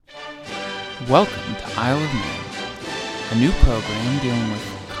Welcome to Isle of Man, a new program dealing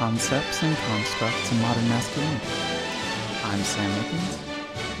with concepts and constructs in modern masculinity. I'm Sam Mickens.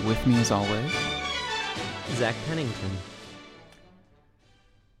 With me, as always, Zach Pennington.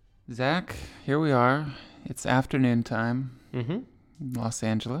 Zach, here we are. It's afternoon time Mm-hmm. in Los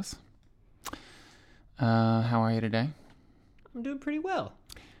Angeles. How are you today? I'm doing pretty well.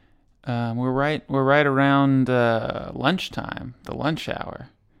 We're right around lunchtime, the lunch hour.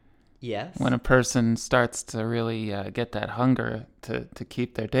 Yes. When a person starts to really get that hunger to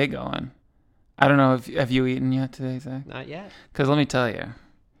keep their day going. I don't know, have you eaten yet today, Zach? Not yet. Because let me tell you,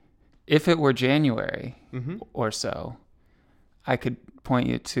 if it were January Mm-hmm. or so, I could point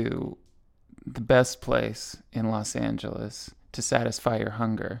you to the best place in Los Angeles to satisfy your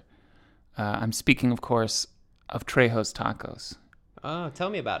hunger. I'm speaking, of course, of Trejo's Tacos. Oh,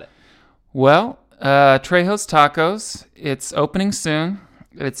 tell me about it. Well, Trejo's Tacos, it's opening soon.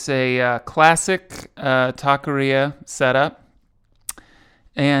 It's a classic taqueria setup,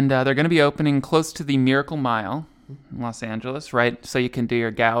 and they're going to be opening close to the Miracle Mile in Los Angeles, right? So you can do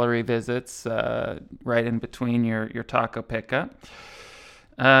your gallery visits right in between your taco pickup.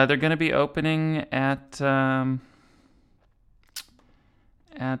 They're going to be opening at don't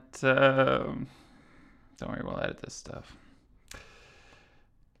worry, we'll edit this stuff.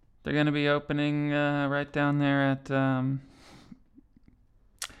 They're going to be opening right down there at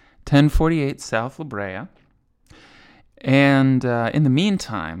 1048 South La Brea. And in the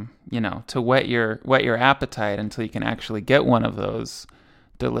meantime, to whet your appetite until you can actually get one of those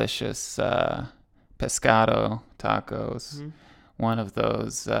delicious pescado tacos, one of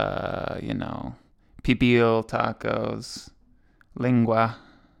those, pibil tacos, lengua,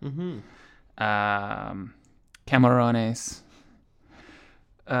 camarones.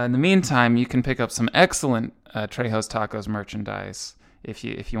 In the meantime, you can pick up some excellent Trejo's Tacos merchandise if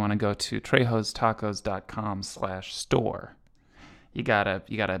you want to go to trejostacos.com/store. You got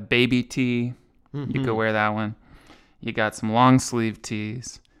a baby tee. You could wear that one. You got some long sleeve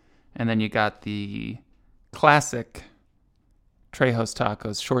tees, and then you got the classic Trejo's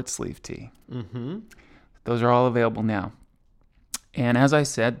Tacos short sleeve tee. Those are all available now. And as I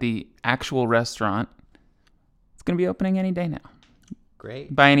said, the actual restaurant is going to be opening any day now.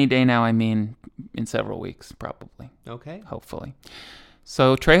 Great. By any day now, I mean in several weeks, probably. Okay. Hopefully.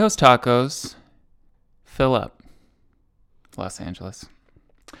 So, Trejo's Tacos, fill up, Los Angeles.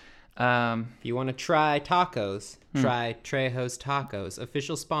 If you want to try tacos, try Trejo's Tacos,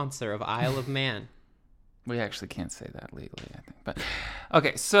 official sponsor of Isle of Man. We actually can't say that legally, I think. But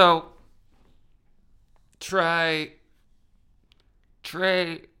okay, so try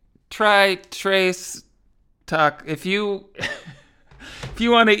Trace Taco. If you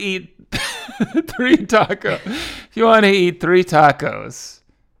want to eat three tacos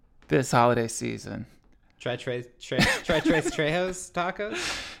this holiday season, Try Trace Trejo's Tacos?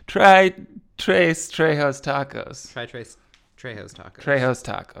 try Trace Trejo's Tacos. Try Trace Trejo's Tacos. Trejo's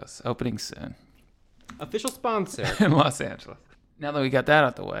Tacos, opening soon Official sponsor. in Los Angeles. Now that we got that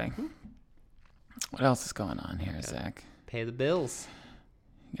out the way, what else is going on here, Zach? Pay the bills.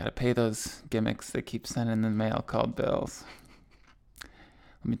 You gotta pay those gimmicks they keep sending in the mail called bills.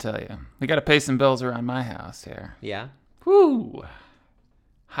 Let me tell you, we gotta pay some bills around my house here. Yeah? Woo!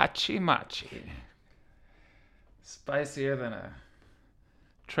 Hachi machi. Spicier than a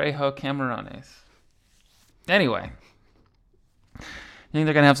Trejo Camarones. Anyway, you think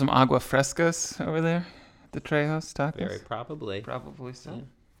they're gonna have some agua frescas over there at the Trejo's Tacos? Very probably. Probably so. Yeah.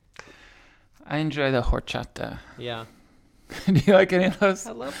 I enjoy the horchata. Yeah. Do you like any of those?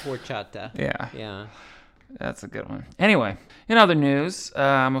 I love horchata. Yeah. Yeah. That's a good one. Anyway, in other news,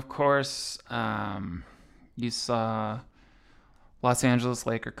 of course, you saw Los Angeles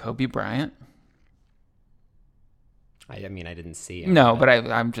Laker Kobe Bryant. I mean, I didn't see him. No, but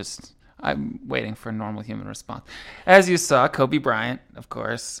I'm waiting for a normal human response. As you saw, Kobe Bryant, of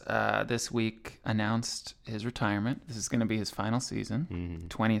course, this week announced his retirement. This is going to be his final season,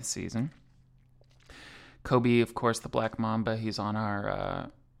 20th season. Kobe, of course, the Black Mamba, he's on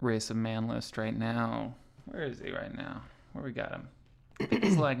our Race of Man list right now. Where is he right now? Where we got him? I think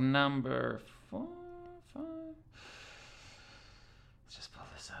he's like number 4, 5. Let's just pull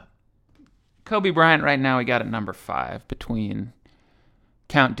this up. Kobe Bryant right now, we got at number 5 between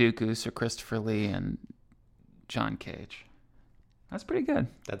Count Dooku, Sir Christopher Lee, and John Cage. That's pretty good.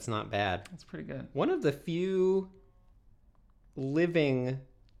 That's not bad. That's pretty good. One of the few living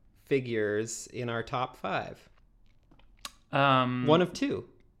figures in our top 5. One of 2.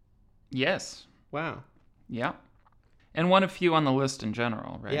 Yes. Wow. Yeah. And one of few on the list in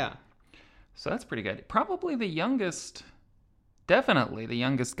general, right? Yeah. So that's pretty good. Probably the youngest Definitely the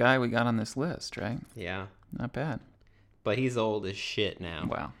youngest guy we got on this list, right? Yeah. Not bad. But he's old as shit now.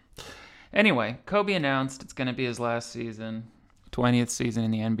 Wow. Anyway, Kobe announced it's going to be his last season, 20th season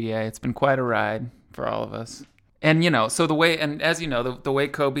in the NBA. It's been quite a ride for all of us. And, so as you know, the way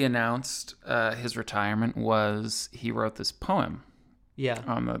Kobe announced his retirement was he wrote this poem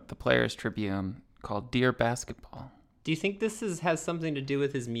on the Players Tribune called Dear Basketball. Do you think this has something to do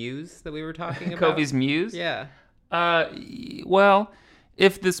with his muse that we were talking about? Kobe's muse? Yeah. Well,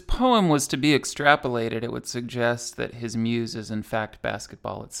 if this poem was to be extrapolated, it would suggest that his muse is in fact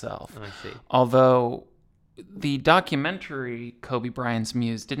basketball itself. I see. Although the documentary Kobe Bryant's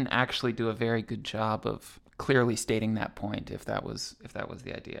Muse didn't actually do a very good job of clearly stating that point, if that was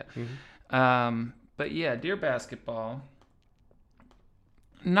the idea. Mm-hmm. But yeah, Dear Basketball,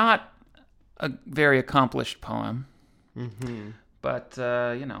 not a very accomplished poem. Mm-hmm. But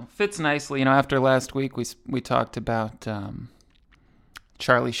fits nicely. After last week we talked about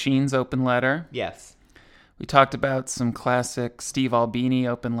Charlie Sheen's open letter. Yes. We talked about some classic Steve Albini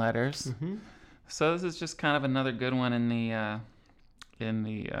open letters. Mm-hmm. So this is just kind of another good one in the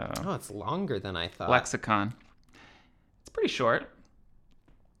it's longer than I thought. lexicon. It's pretty short.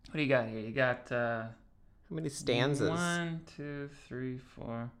 What do you got here? You got how many stanzas? 1, 2, 3,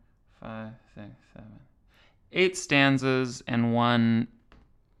 4, 5, 6, 7, 8 stanzas and 1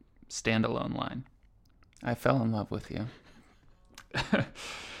 standalone line. I fell in love with you. Do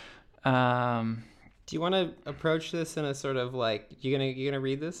you want to approach this in a sort of like you gonna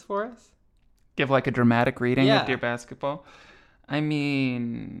read this for us? Give like a dramatic reading Yeah. of Dear Basketball? I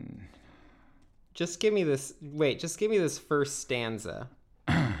mean, Just give me this first stanza.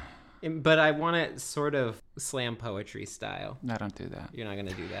 But I want it sort of slam poetry style. I don't do that. You're not going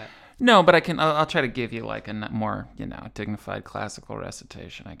to do that. No, but I'll try to give you like a more, dignified classical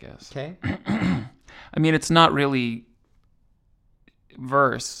recitation, I guess. Okay. I mean, it's not really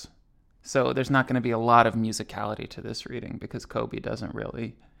verse, so there's not going to be a lot of musicality to this reading because Kobe doesn't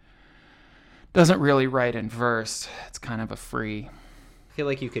really write in verse. It's kind of a free. I feel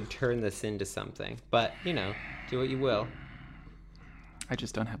like you could turn this into something, but do what you will. I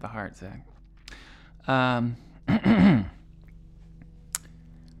just don't have the heart, Zach.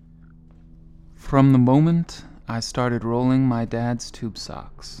 From the moment I started rolling my dad's tube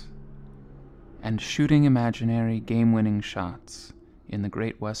socks and shooting imaginary game-winning shots in the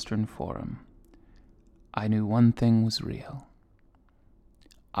Great Western Forum, I knew one thing was real.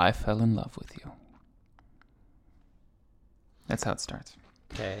 I fell in love with you. That's how it starts.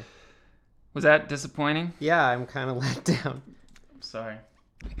 Okay. Was that disappointing? Yeah, I'm kind of let down. I'm sorry.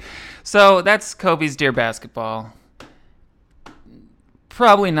 So that's Kobe's Dear Basketball.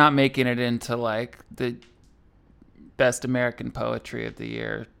 Probably not making it into like the best American poetry of the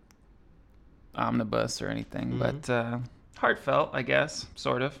year omnibus or anything, but heartfelt, I guess,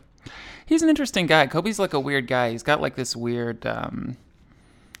 sort of. He's an interesting guy. Kobe's like a weird guy. He's got like this weird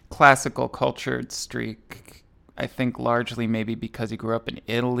classical cultured streak. I think largely maybe because he grew up in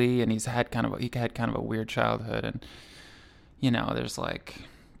Italy and he had kind of a weird childhood, and there's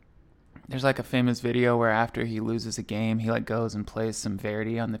like a famous video where after he loses a game, he like goes and plays some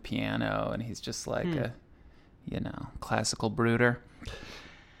Verdi on the piano, and he's just like a classical brooder.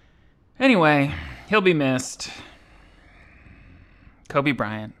 Anyway, he'll be missed. Kobe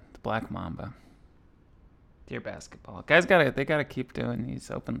Bryant, the Black Mamba. Dear Basketball. Guys they gotta keep doing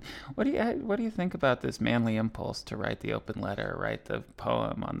these open. What do you think about this manly impulse to write the open letter, write the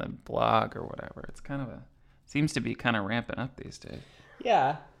poem on the blog or whatever? It's seems to be kind of ramping up these days.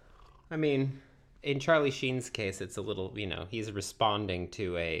 Yeah. I mean, in Charlie Sheen's case, it's a little, he's responding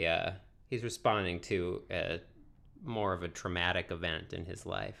to a more of a traumatic event in his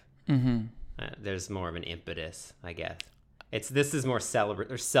life. Mm-hmm. There's more of an impetus, I guess. This is more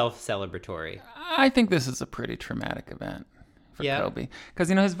self-celebratory. I think this is a pretty traumatic event for Kobe. Because,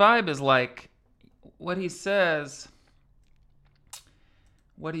 his vibe is like, what he says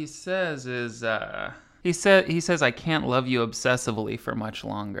is, he says, I can't love you obsessively for much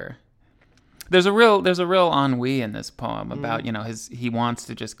longer. There's a real ennui in this poem about, he wants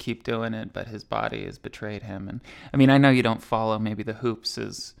to just keep doing it, but his body has betrayed him. And I mean, I know you don't follow maybe the hoops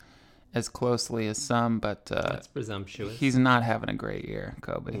as closely as some, but that's presumptuous. He's not having a great year,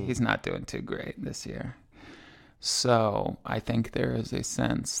 Kobe. He's not doing too great this year. So I think there is a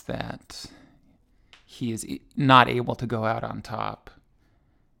sense that he is not able to go out on top.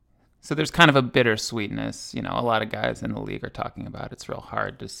 So there's kind of a bittersweetness. A lot of guys in the league are talking about it's real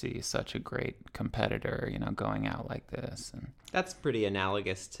hard to see such a great competitor, going out like this. And that's pretty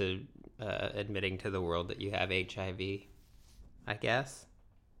analogous to admitting to the world that you have HIV, I guess.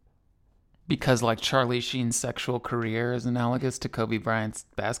 Because like Charlie Sheen's sexual career is analogous to Kobe Bryant's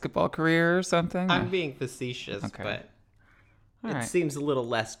basketball career or something? I'm being facetious, Okay. but All it right. seems a little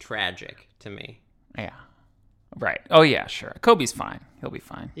less tragic to me. Yeah. Right. Oh, yeah, sure. Kobe's fine. He'll be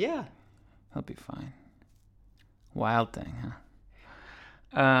fine. Yeah. He'll be fine. Wild thing,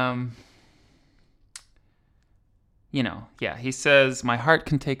 huh? Yeah, he says, my heart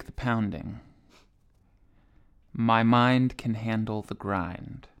can take the pounding. My mind can handle the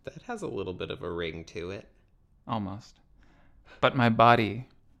grind. That has a little bit of a ring to it. Almost. But my body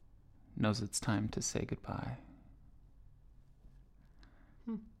knows it's time to say goodbye.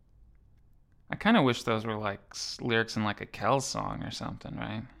 I kind of wish those were like lyrics in like a Kel song or something,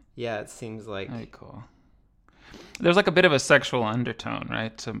 right? Yeah, it seems like... Very cool. There's like a bit of a sexual undertone,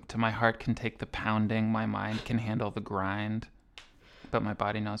 right? To my heart can take the pounding, my mind can handle the grind, but my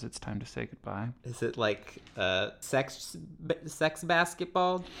body knows it's time to say goodbye. Is it like a sex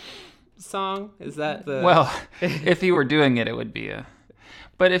basketball song? Is that the... Well, if he were doing it, it would be a...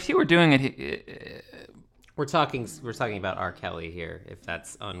 But if he were doing it... We're talking about R. Kelly here, if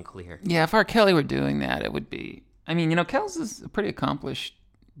that's unclear. Yeah, if R. Kelly were doing that, it would be... I mean, Kel's is a pretty accomplished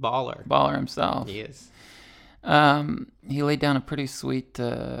baller himself. He is. He laid down a pretty sweet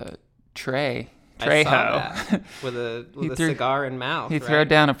Trejo. I saw that with a cigar in mouth. He threw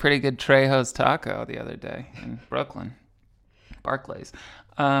down a pretty good Trejo's taco the other day in Brooklyn, Barclays.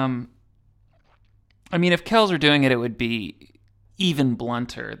 I mean, if Kells were doing it, it would be even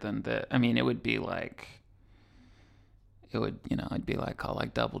blunter than the. I mean, it would be like. It would, it'd be like called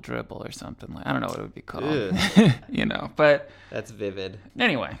like double dribble or something. Like I don't know what it would be called. But that's vivid.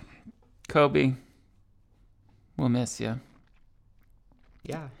 Anyway, Kobe. We'll miss you.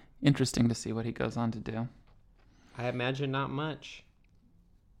 Yeah. Interesting to see what he goes on to do. I imagine not much.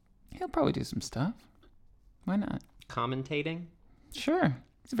 He'll probably do some stuff. Why not? Commentating? Sure.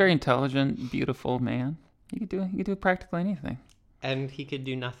 He's a very intelligent, beautiful man. He could do practically anything. And he could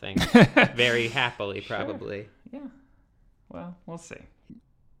do nothing. Very happily, probably. Sure. Yeah. Well, we'll see.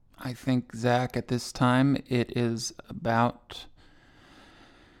 I think, Zach, at this time, it is about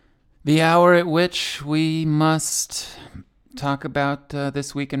the hour at which we must talk about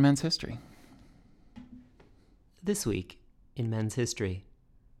this week in men's history. This week in men's history.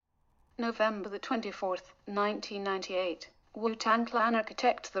 November the 24th, 1998. Wu-Tang Clan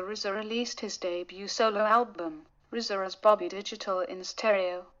architect The RZA released his debut solo album, RZA as Bobby Digital in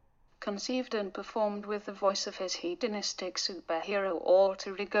stereo. Conceived and performed with the voice of his hedonistic superhero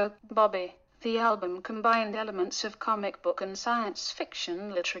alter ego, Bobby. The album combined elements of comic book and science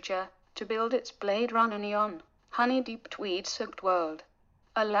fiction literature to build its Blade Runner neon, honey-deep tweed-soaked world.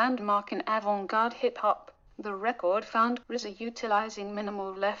 A landmark in avant-garde hip-hop, the record found RZA utilizing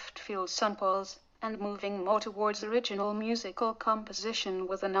minimal left-field samples and moving more towards original musical composition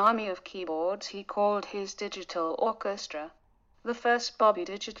with an army of keyboards he called his digital orchestra. The first Bobby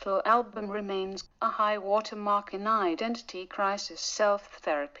Digital album remains a high watermark in identity crisis,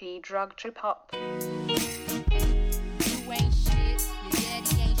 self-therapy, drug trip-hop. You ain't shit, your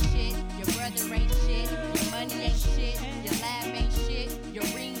daddy ain't shit, your brother ain't shit, your money ain't shit, your laugh ain't shit, your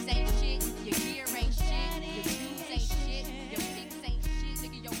rings ain't shit, your gear ain't shit, your shoes ain't shit, your kicks ain't shit,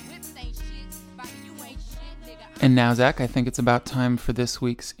 nigga, your whips ain't shit, Bobby, you ain't shit, nigga. And now, Zach, I think it's about time for this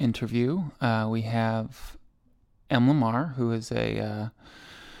week's interview. We have M. Lamar, who is a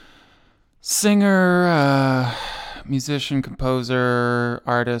singer, musician, composer,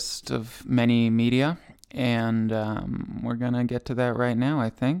 artist of many media. And we're going to get to that right now, I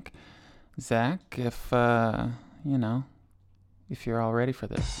think. Zach, if you're all ready for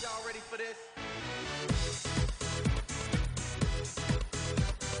this. Y'all ready for this?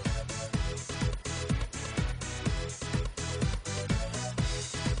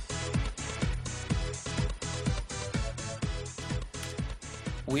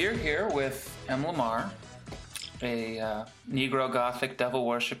 We're here with M. Lamar, a Negro Gothic,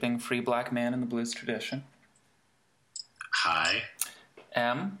 devil-worshipping, free black man in the blues tradition. Hi.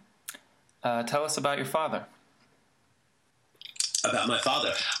 M, tell us about your father. About my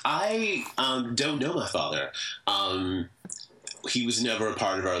father. I don't know my father. He was never a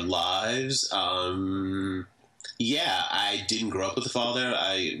part of our lives. Yeah, I didn't grow up with a father.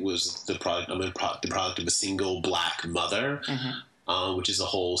 I'm the product of a single black mother. Mm-hmm. Which is a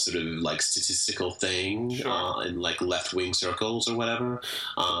whole sort of like statistical thing Sure. in like left-wing circles or whatever,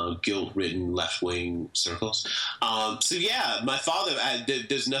 guilt-ridden left-wing circles. So yeah, my father,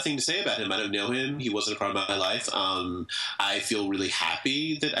 there's nothing to say about him. I don't know him. He wasn't a part of my life. I feel really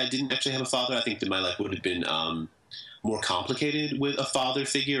happy that I didn't actually have a father. I think that my life would have been more complicated with a father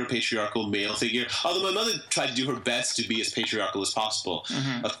figure, a patriarchal male figure. Although my mother tried to do her best to be as patriarchal as possible.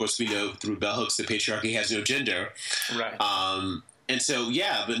 Of course, we know through bell hooks that patriarchy has no gender. Right. And so,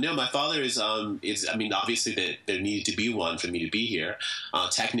 yeah, but no, my father is, I mean, obviously that there needed to be one for me to be here,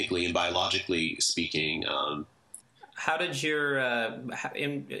 technically and biologically speaking. How did your, are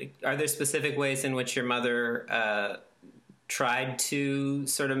there specific ways in which your mother tried to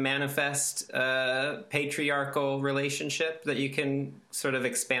sort of manifest a patriarchal relationship that you can sort of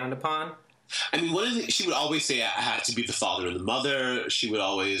expound upon? I mean, one of the, she would always say I had to be the father and the mother. She would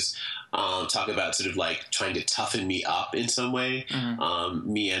always talk about sort of like trying to toughen me up in some way,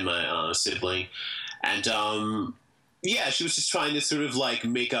 me and my sibling. And yeah, she was just trying to sort of like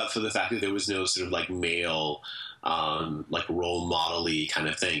make up for the fact that there was no sort of like male like role model-y kind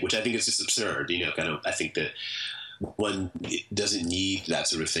of thing, which I think is just absurd, you know, kind of, I think that one doesn't need that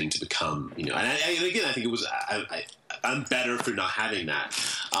sort of thing to become, you know, and again, I think it was, I'm better for not having that.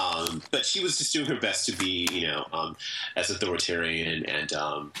 But she was just doing her best to be, you know, as authoritarian and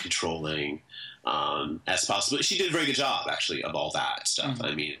controlling as possible. She did a very good job, actually, of all that stuff.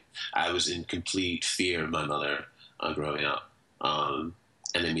 I mean, I was in complete fear of my mother growing up. And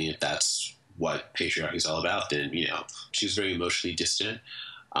I mean, if that's what patriarchy is all about, then, you know, she was very emotionally distant.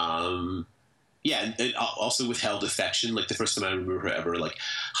 Yeah, and also withheld affection. Like the first time I remember her ever like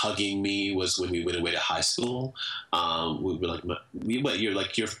hugging me was when we went away to high school. We were like, you're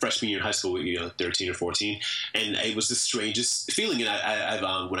like your freshman year in high school, you know, 13 or 14, and it was the strangest feeling. And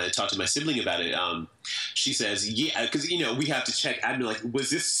I've when I talked to my sibling about it, she says, yeah, because you know we have to check. I'd be like, was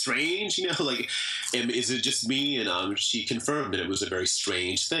this strange? You know, like, is it just me? And she confirmed that it was a very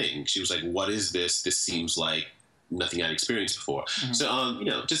strange thing. She was like, what is this? This seems like nothing I'd experienced before. So, you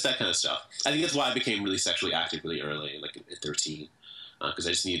know, just that kind of stuff. I think that's why I became really sexually active really early, like at 13, because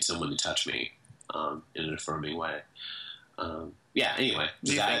I just needed someone to touch me in an affirming way. Yeah, anyway.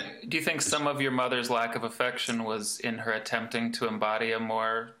 Do you think some of your mother's lack of affection was in her attempting to embody a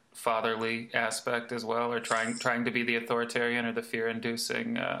more fatherly aspect as well, or trying to be the authoritarian or the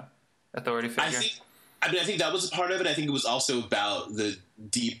fear-inducing authority figure? I think that was a part of it. I think it was also about the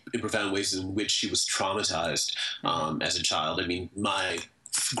deep and profound ways in which she was traumatized as a child. I mean, my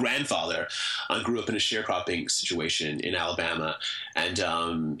grandfather grew up in a sharecropping situation in Alabama,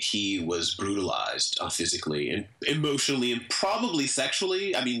 and he was brutalized physically and emotionally and probably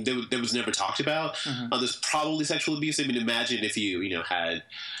sexually. I mean, there was never talked about. There's probably sexual abuse. I mean, imagine if you had,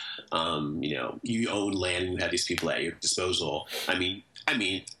 you know, you own land and you had these people at your disposal. I mean,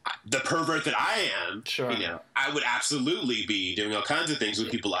 the pervert that I am, sure, you know, I would absolutely be doing all kinds of things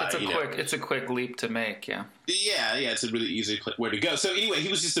with people. It's a quick leap to make, yeah. Yeah, it's a really easy way to go. So anyway, he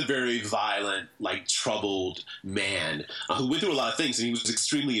was just a very violent, like troubled man who went through a lot of things, and he was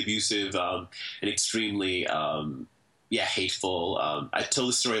extremely abusive and extremely, hateful. I told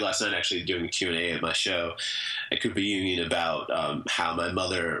the story last night, actually, during a Q&A at my show at Cooper Union about how my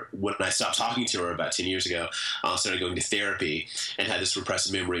mother, when I stopped talking to her about 10 years ago, started going to therapy and had this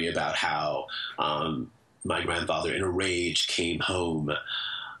repressed memory about how my grandfather, in a rage, came home.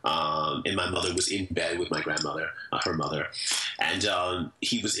 And my mother was in bed with my grandmother, her mother, and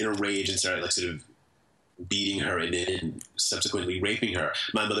he was in a rage and started like sort of beating her and then subsequently raping her.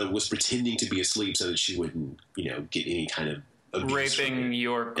 My mother was pretending to be asleep so that she wouldn't, you know, get any kind of abuse. Raping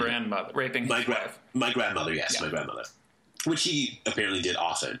your grandmother, raping my grandmother, yes, yeah. My grandmother, which he apparently did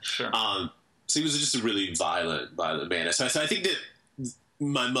often. Sure. So he was just a really violent man. So I think that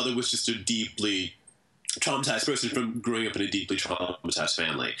my mother was just a deeply traumatized person from growing up in a deeply traumatized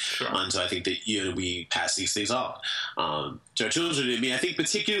family. Sure. And so I think that, you know, we pass these things on to our children. I mean, I think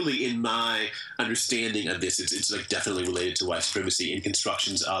particularly in my understanding of this, it's like definitely related to white supremacy and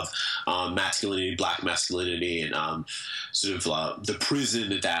constructions of masculinity, black masculinity, and sort of the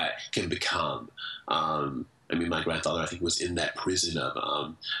prison that can become. I mean, my grandfather, I think, was in that prison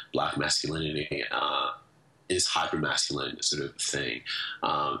of black masculinity, this hyper-masculine sort of thing.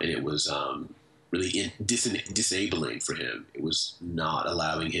 And it was really disabling for him. It was not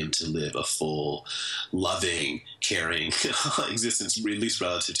allowing him to live a full, loving, caring existence, at least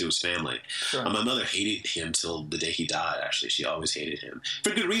relative to his family. Sure. My mother hated him till the day he died, actually. She always hated him.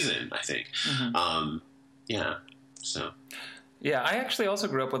 For good reason, I think. Yeah, I actually also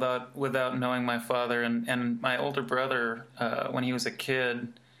grew up without knowing my father, and my older brother, when he was a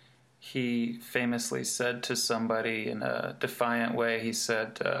kid, he famously said to somebody in a defiant way, he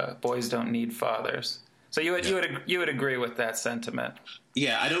said, boys don't need fathers. So you would agree with that sentiment?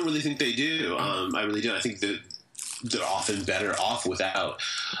 Yeah, I don't really think they do. I really don't. I think that they're often better off without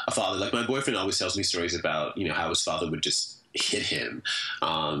a father. Like my boyfriend always tells me stories about, you know, how his father would just hit him.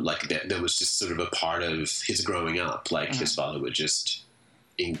 Like that was just sort of a part of his growing up. Like his father would just,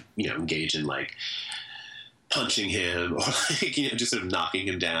 engage in like punching him or like, just sort of knocking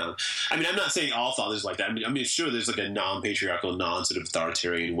him down. I mean, I'm not saying all fathers like that. I mean, sure, there's like a non-patriarchal, non-sort of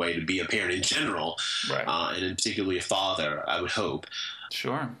authoritarian way to be a parent in general, right. And in particularly a father, I would hope.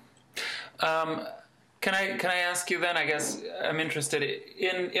 Sure. Can I ask you then? I guess I'm interested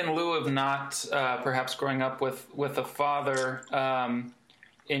in lieu of not perhaps growing up with a father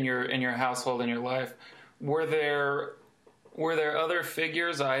in your household, in your life. Were there other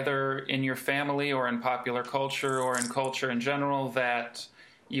figures either in your family or in popular culture or in culture in general that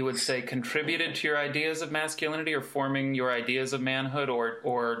you would say contributed to your ideas of masculinity or forming your ideas of manhood,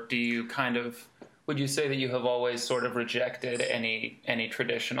 or do you would you say that you have always sort of rejected any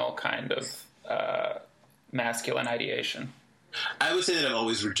traditional kind of masculine ideation? I would say that I've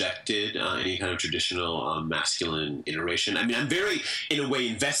always rejected any kind of traditional masculine iteration. I mean, I'm very, in a way,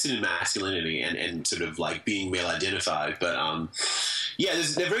 invested in masculinity and sort of like being male identified. But there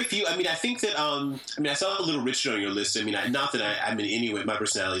are very few. I mean, I think that I saw Little Richard on your list. I mean, not that I'm in any way, my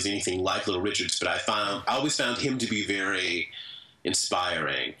personality is anything like Little Richard's, but I always found him to be very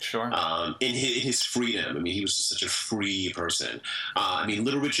inspiring. Sure. In his freedom. I mean, he was just such a free person. I mean,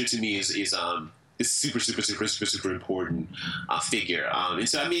 Little Richard to me is super, super, super, super, super important figure. And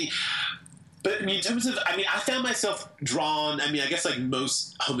so, but in terms of, I found myself drawn, I guess like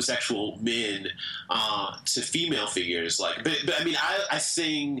most homosexual men, to female figures. Like, but I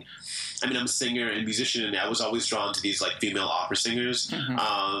sing, I'm a singer and musician, and I was always drawn to these like female opera singers.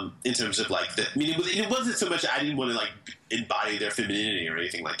 In terms of like it wasn't so much I didn't want to like embody their femininity or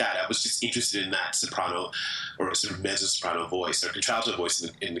anything like that. I was just interested in that soprano or sort of mezzo-soprano voice or contralto voice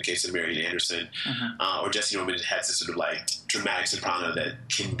in the case of Marian Anderson, or Jesse Norman has this sort of like dramatic soprano that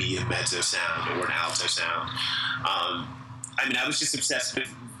can be a mezzo sound or an alto sound. I was just obsessed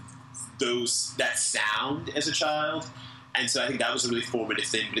with that sound as a child. And so I think that was a really formative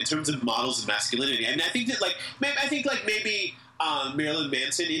thing. But in terms of models of masculinity, I think that maybe Marilyn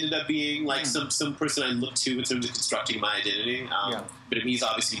Manson ended up being like some person I looked to in terms of constructing my identity. But he's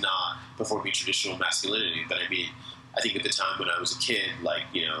obviously not performing traditional masculinity. But I think at the time when I was a kid, like,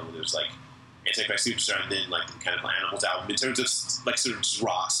 there was like Antichrist Superstar and then like the kind of Animals album in terms of like sort of just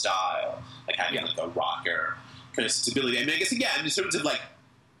rock style, like having like a rocker kind of sensibility. I guess again, in terms of like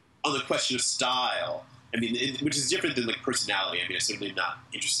on the question of style, which is different than like personality. I'm certainly not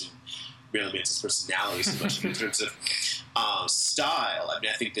interested in Marilyn Manson's personality so much in terms of style. I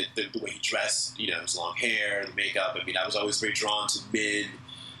think that the way he dressed, his long hair, the makeup. I was always very drawn to men.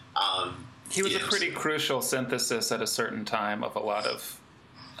 He was a pretty crucial synthesis at a certain time of a lot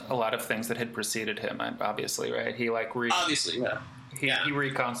of things that had preceded him. Obviously, right? He like he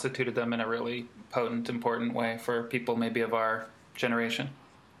reconstituted them in a really potent, important way for people maybe of our generation.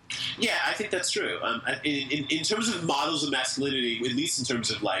 Yeah, I think that's true. In terms of models of masculinity, at least in terms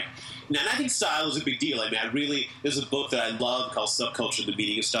of like, and I think style is a big deal. There's a book that I love called Subculture: The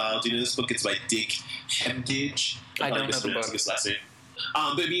Meaning of Style. Do you know this book? It's by Dick Hemditch. I don't know the book. His last name.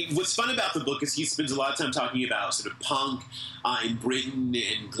 But what's fun about the book is he spends a lot of time talking about sort of punk in Britain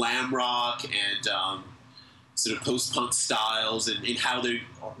and glam rock and sort of post-punk styles and how they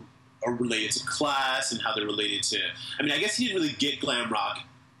are related to class and how they're related to. I guess he didn't really get glam rock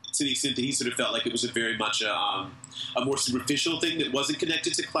to the extent that he sort of felt like it was a very much a more superficial thing that wasn't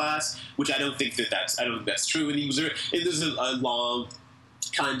connected to class, which I don't think that's true. And there's a long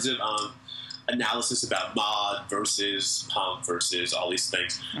kinds of analysis about mod versus punk versus all these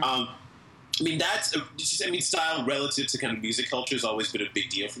things. Style relative to kind of music culture has always been a big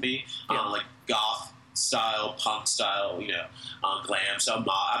deal for me. Like goth style, punk style, glam style,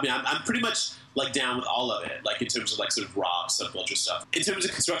 mod. I'm pretty much like down with all of it, like in terms of like sort of rock subculture stuff. In terms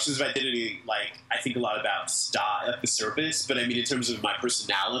of constructions of identity, like I think a lot about style at the surface, but in terms of my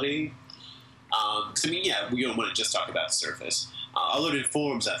personality, we don't want to just talk about the surface. Although it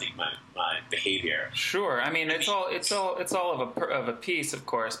informs, I think, my behavior. Sure, it's all of a piece, of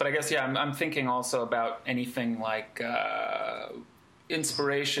course. But I guess I'm thinking also about anything like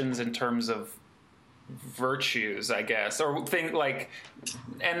inspirations in terms of virtues, I guess, or thing like,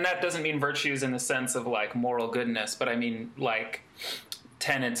 and that doesn't mean virtues in the sense of like moral goodness, but I mean like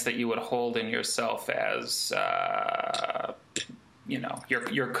tenets that you would hold in yourself as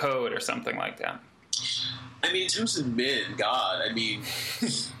your code or something like that. In terms of men, God,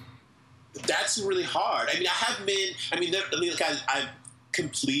 that's really hard. I have men. I'm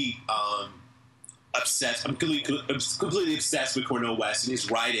complete obsessed. I'm completely obsessed with Cornel West and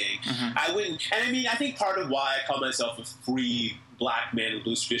his writing. I wouldn't, and I think part of why I call myself a free black man in the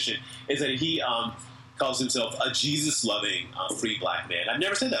blues tradition is that he calls himself a Jesus-loving free black man. I've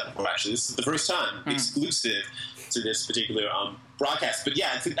never said that before, actually. This is the first time, exclusive to this particular broadcast. But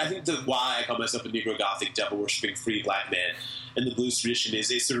yeah, I think the why I call myself a Negro Gothic, devil-worshipping free black man in the blues tradition is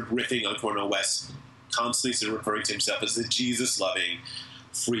sort of riffing on Cornel West, constantly sort of referring to himself as the Jesus-loving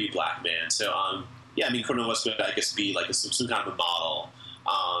free black man. So, yeah, I mean, Cornel West would, I guess, be like some kind of a model,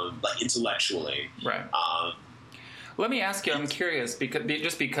 like intellectually. Right. Let me ask you, I'm curious,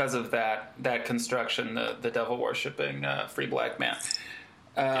 because of that construction, the devil-worshipping free black man.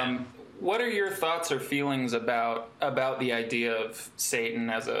 What are your thoughts or feelings about the idea of Satan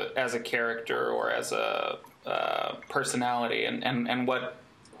as a character or as a personality, and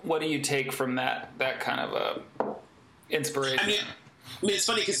what do you take from that kind of a inspiration? I mean, it's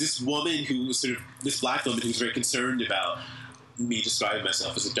funny because this black woman who's very concerned about me describing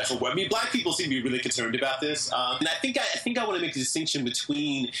myself as a devil. I mean, black people seem to be really concerned about this, and I think I want to make a distinction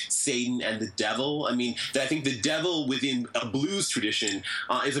between Satan and the devil. I mean, I think the devil within a blues tradition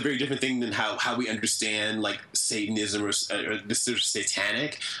is a very different thing than how we understand like Satanism or this sort of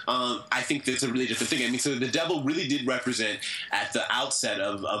satanic. I think that's a really different thing. I mean, so the devil really did represent at the outset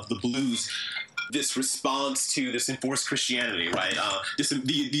of the blues this response to this enforced Christianity, right?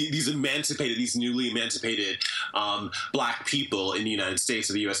 These newly emancipated black people in the United States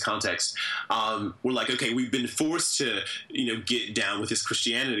or the U.S. context were like, okay, we've been forced to, get down with this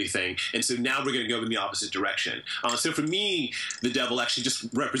Christianity thing, and so now we're going to go in the opposite direction. So for me, the devil actually just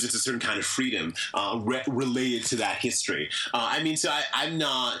represents a certain kind of freedom related to that history. I mean, so I'm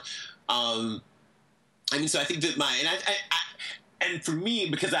not. So I think that and for me,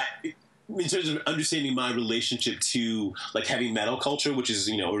 because in terms of understanding my relationship to like heavy metal culture, which is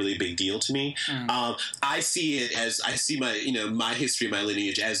a really big deal to me, I see my my history, my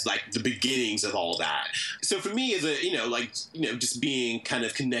lineage as like the beginnings of all that. So for me, as a just being kind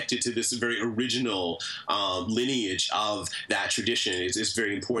of connected to this very original lineage of that tradition is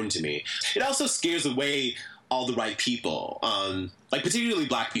very important to me. It also scares away all the right people, like particularly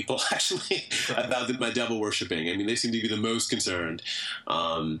black people, actually, about my devil worshipping. I mean, they seem to be the most concerned,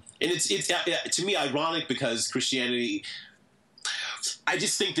 and it's to me ironic because Christianity. I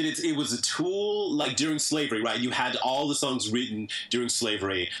just think that it was a tool, like during slavery, right? You had all the songs written during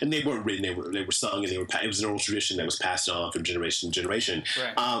slavery, and they weren't written; they were sung, and it was an oral tradition that was passed on from generation to generation.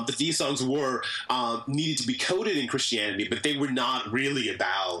 Right. But these songs were needed to be coded in Christianity, but they were not really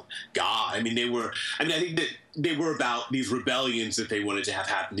about God. I mean, I think that they were about these rebellions that they wanted to have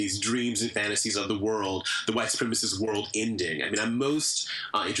happen, these dreams and fantasies of the world, the white supremacist world ending. I mean, I'm most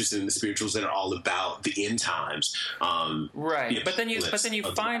interested in the spirituals that are all about the end times. Right, but then you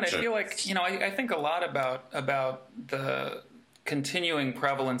find, I feel like, I think a lot about the continuing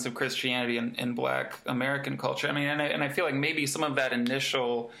prevalence of Christianity in Black American culture. I mean, and I feel like maybe some of that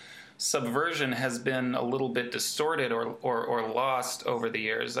initial subversion has been a little bit distorted or lost over the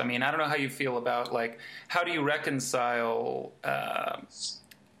years. I mean, I don't know how you feel about, like, how do you reconcile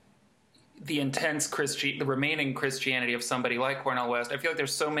the intense the remaining Christianity of somebody like Cornel West? I feel like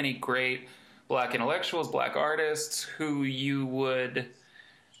there's so many great Black intellectuals, Black artists who you would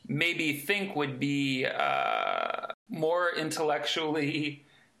maybe think would be more intellectually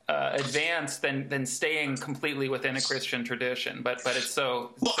advanced than staying completely within a Christian tradition, but it's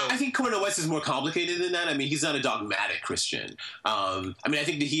so. Well, I think Cornel West is more complicated than that. I mean, he's not a dogmatic Christian. I mean, I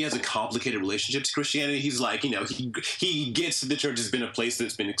think that he has a complicated relationship to Christianity. He's like, he gets the church has been a place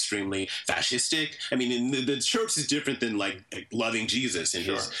that's been extremely fascistic. I mean, the church is different than like loving Jesus and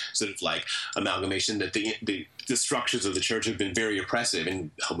his sort of like amalgamation that the structures of the church have been very oppressive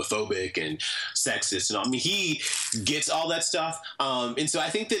and homophobic and sexist and all. I mean, he gets all that stuff, and so I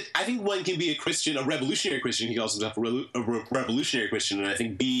think one can be a Christian, a revolutionary Christian. He calls himself a revolutionary Christian, and I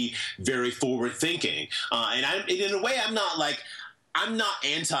think be very forward thinking. And in a way, I'm not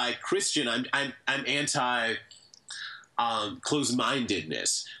anti-Christian. I'm anti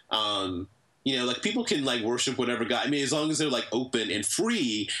closed-mindedness. Like people can like worship whatever God. I mean, as long as they're like open and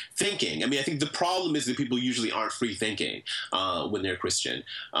free thinking. I mean, I think the problem is that people usually aren't free thinking when they're Christian.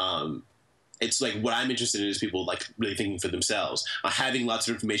 It's like what I'm interested in is people like really thinking for themselves, having lots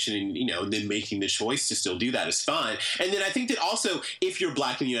of information, and then making the choice to still do that is fine. And then I think that also, if you're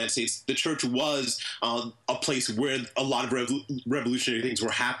Black in the United States, the church was a place where a lot of revolutionary things were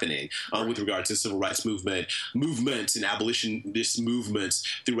happening with regard to the civil rights movements and abolitionist movements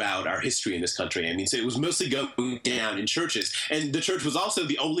throughout our history in this country. I mean, so it was mostly going down in churches, and the church was also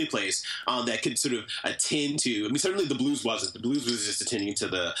the only place that could sort of attend to. I mean, certainly the blues wasn't. The blues was just attending to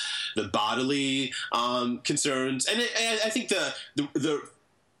the bodily concerns, and I think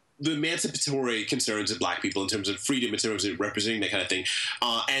the emancipatory concerns of Black people in terms of freedom, in terms of representing that kind of thing,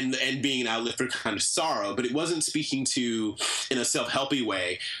 and being an outlet for kind of sorrow. But it wasn't speaking to, in a self-helpy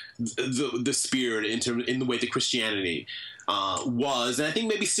way, the spirit in the way that Christianity was, and I think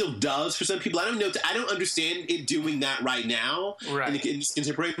maybe still does for some people. I don't know. I don't understand it doing that right now in this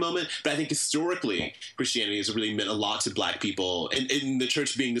contemporary moment. But I think historically, Christianity has really meant a lot to Black people, and in the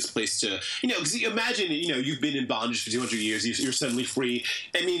church being this place to, because imagine, you've been in bondage for 200 years, you're suddenly free.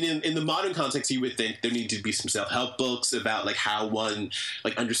 I mean, in the modern context, you would think there need to be some self-help books about like how one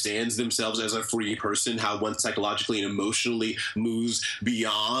like understands themselves as a free person, how one psychologically and emotionally moves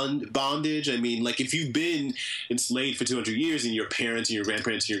beyond bondage. I mean, like if you've been enslaved for 200 years and your parents and your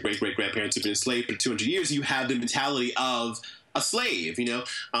grandparents and your great-great-grandparents have been enslaved for 200 years, you have the mentality of a slave, and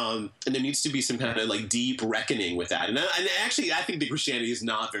there needs to be some kind of like deep reckoning with that. And actually, I think that Christianity is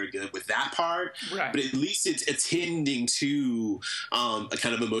not very good with that part, but at least it's attending to a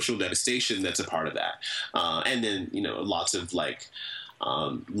kind of emotional devastation that's a part of that. And then, lots of like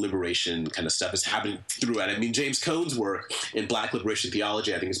liberation kind of stuff is happening throughout. I mean, James Cone's work in Black liberation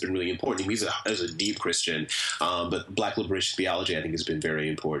theology, I think, has been really important. He's a deep Christian, but Black liberation theology, I think, has been very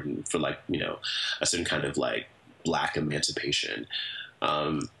important for like, a certain kind of like Black emancipation.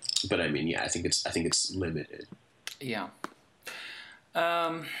 But I mean, yeah, I think it's limited. Yeah.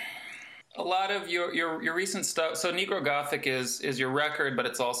 A lot of your recent stuff. So Negro Gothic is your record, but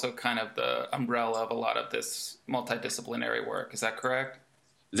it's also kind of the umbrella of a lot of this multidisciplinary work. Is that correct?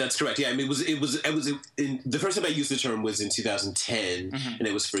 That's correct. Yeah, I mean, it was the first time I used the term was in 2010, and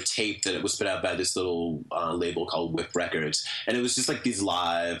it was for tape that it was put out by this little label called Whip Records, and it was just like these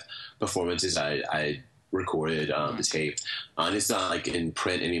live performances I recorded the tape, and it's not like in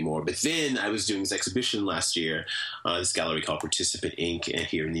print anymore. But then I was doing this exhibition last year, this gallery called Participant Inc.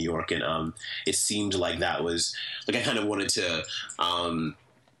 here in New York, and it seemed like that was like I kind of wanted to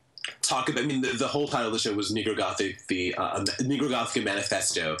talk about. I mean, the whole title of the show was Negro Gothic, the Negro Gothic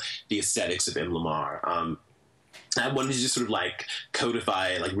Manifesto, the aesthetics of M. Lamar. I wanted to just sort of like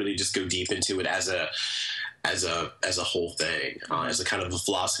codify, like really just go deep into it as a whole thing, as a kind of a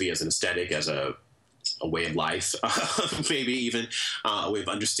philosophy, as an aesthetic, as a way of life, maybe even a way of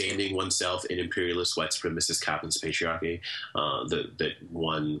understanding oneself in imperialist, white supremacist, capitalist patriarchy, that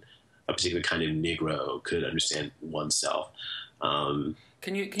a particular kind of Negro could understand oneself. Can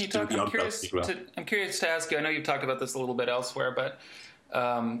you talk? I'm curious to ask you. I know you've talked about this a little bit elsewhere, but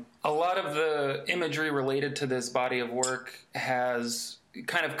a lot of the imagery related to this body of work has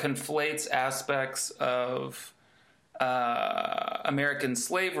kind of conflates aspects of American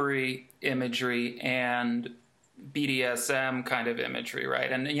slavery imagery and BDSM kind of imagery,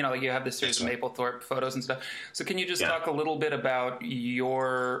 right? And you have this series of Mapplethorpe photos and stuff. So can you just talk a little bit about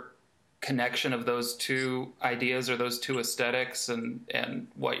your connection of those two ideas or those two aesthetics and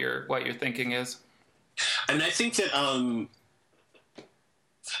what your thinking is? I mean, I think that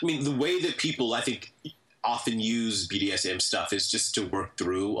the way that people, I think, often use BDSM stuff is just to work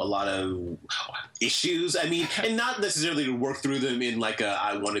through a lot of issues. I mean, and not necessarily to work through them in like a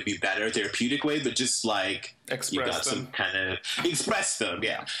I want to be better therapeutic way, but just like express them. Express them.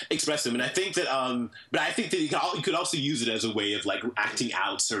 And I think that you could also use it as a way of like acting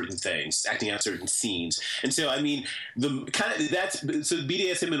out certain things, acting out certain scenes. And so I mean, so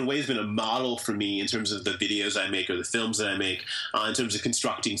BDSM in a way has been a model for me in terms of the videos I make or the films that I make, in terms of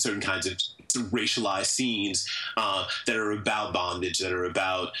constructing certain kinds of racialized scenes that are about bondage, that are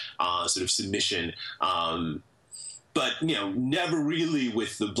about sort of submission, but never really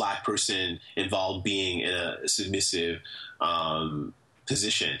with the Black person involved being in a submissive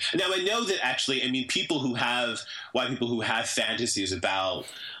position. Now I know that actually, white people who have fantasies about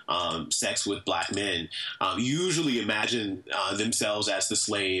sex with Black men usually imagine themselves as the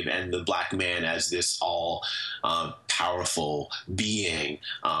slave and the Black man as this all powerful being.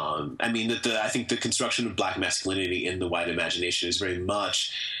 I think the construction of Black masculinity in the white imagination is very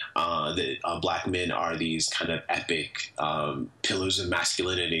much that Black men are these kind of epic pillars of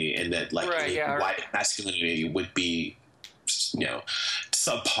masculinity, and that white masculinity would be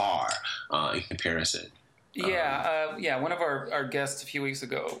subpar in comparison. One of our guests a few weeks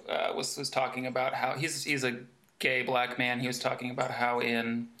ago was talking about how he's a gay Black man. He was talking about how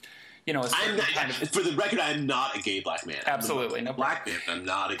in for the record, I'm not a gay Black man. Absolutely, no Black man. I'm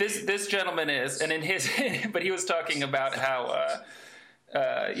not a this gentleman is, and in his but he was talking about how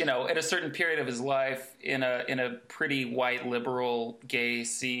in a certain period of his life, in a pretty white liberal gay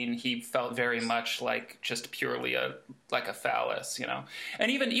scene, he felt very much like just purely a phallus,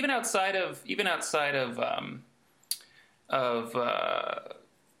 and even outside of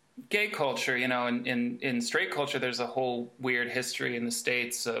gay culture, in straight culture, there's a whole weird history in the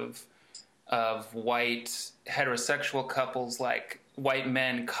States of white heterosexual couples, like white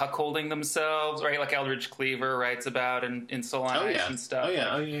men cuckolding themselves, right? Like Eldridge Cleaver writes about in Soul on Ice and stuff.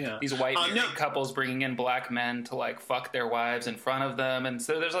 These white married couples bringing in black men to like fuck their wives in front of them, and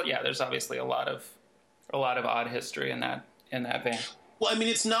so there's obviously a lot of odd history in that vein. Well, I mean,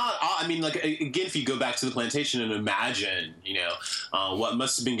 it's not. I mean, like again, if you go back to the plantation and imagine, what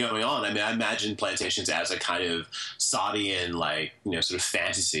must have been going on. I mean, I imagine plantations as a kind of Sadian, like sort of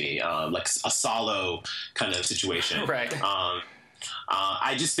fantasy, like a Salo kind of situation, right?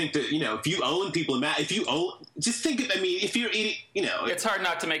 I just think that if you own people, just think of. I mean, if you're eating, it's hard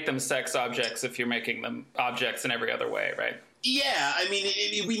not to make them sex objects if you're making them objects in every other way, right? Yeah, I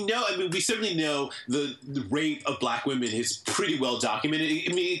mean, we know. I mean, we certainly know the rape of black women is pretty well documented.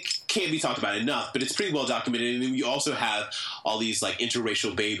 I mean, it can't be talked about enough, but it's pretty well documented. And then we also have all these like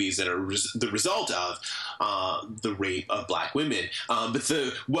interracial babies that are the result of the rape of black women. But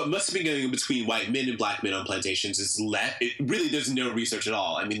what must have been going on between white men and black men on plantations is really there's no research at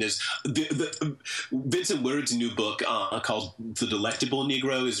all. I mean, there's the Vincent Willard's new book called The Delectable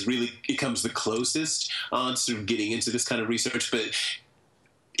Negro it comes the closest to sort of getting into this kind of research. But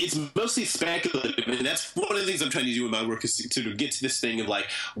it's mostly speculative, and that's one of the things I'm trying to do in my work is to sort of get to this thing of like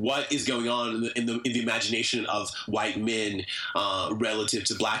what is going on in the imagination of white men relative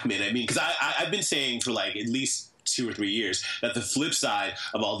to black men. I mean, because I've been saying for like at least 2 or 3 years that the flip side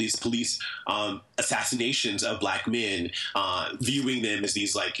of all these police assassinations of black men, viewing them as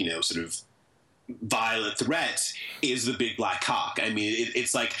these like sort of violent threats, is the big black cock. I mean,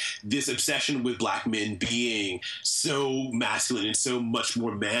 it's like this obsession with black men being so masculine and so much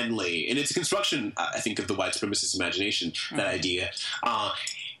more manly. And it's a construction, I think, of the white supremacist imagination, that idea.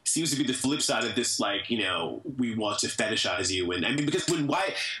 Seems to be the flip side of this, like, we want to fetishize you. And I mean, because when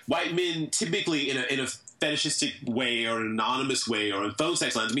white men typically in a fetishistic way or an anonymous way or on phone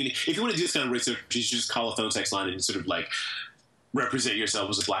sex lines, I mean, if you want to do this kind of research, you should just call a phone sex line and sort of like represent yourself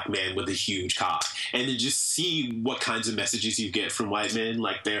as a black man with a huge cock, and then just see what kinds of messages you get from white men.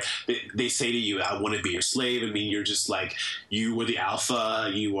 Like they say to you, "I want to be your slave." I mean, you're just like, you were the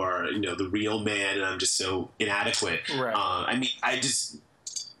alpha, you are, the real man, and I'm just so inadequate. Right. I mean, I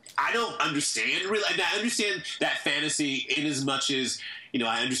don't understand really. I mean, I understand that fantasy in as much as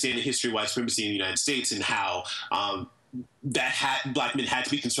I understand the history of white supremacy in the United States and how black men had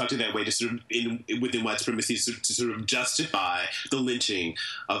to be constructed that way to sort of within white supremacy to sort of justify the lynching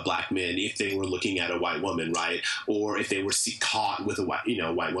of black men if they were looking at a white woman, right, or if they were caught with a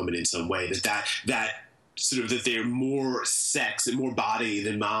white woman in some way. That sort of that they're more sex and more body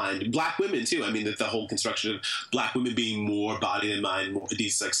than mind. Black women too. I mean, that the whole construction of black women being more body than mind, more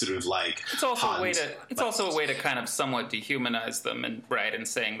these like sort of like. It's also a way to. It's also a way to kind of somewhat dehumanize them, and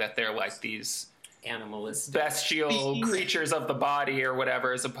saying that they're like these animalistic, bestial creatures of the body or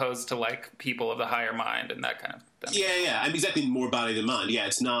whatever, as opposed to like people of the higher mind and that kind of thing. Yeah. I mean, exactly, more body than mind. Yeah,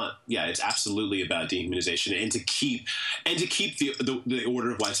 it's not. Yeah, it's absolutely about dehumanization and to keep the order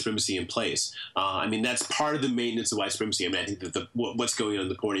of white supremacy in place. I mean, that's part of the maintenance of white supremacy. I mean, I think that what's going on in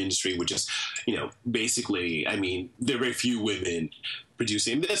the porn industry, which is, basically, I mean, there are very few women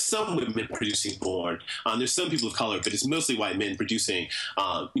producing. There's some women producing porn. There's some people of color, but it's mostly white men producing,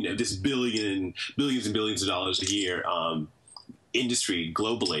 this billions and billions of dollars a year industry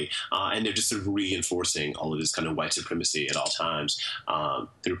globally, and they're just sort of reinforcing all of this kind of white supremacy at all times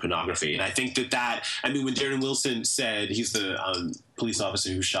through pornography. And I think that I mean, when Darren Wilson said, he's the police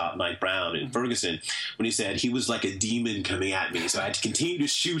officer who shot Mike Brown in Ferguson, when he said he was like a demon coming at me, so I had to continue to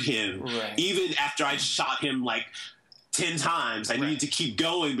shoot him even after I'd shot him like 10 times. I needed to keep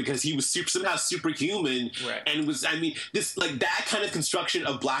going because he was somehow superhuman, and was, I mean, this like that kind of construction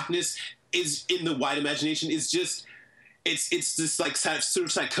of blackness is in the white imagination is just. It's this like sort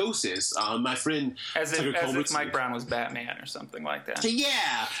of psychosis. My friend as if Mike Brown was Batman or something like that.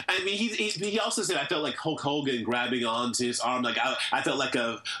 Yeah, I mean he also said I felt like Hulk Hogan grabbing onto his arm. Like I felt like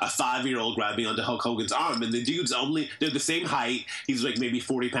a 5-year-old grabbing onto Hulk Hogan's arm, and the dude's they're the same height. He's like maybe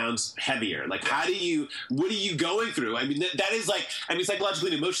 40 pounds heavier. Like what are you going through? I mean that is like, I mean,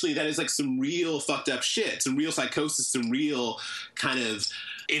 psychologically and emotionally that is like some real fucked up shit, some real psychosis, some real kind of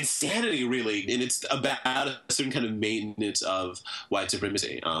insanity, really. And it's about a certain kind of maintenance of white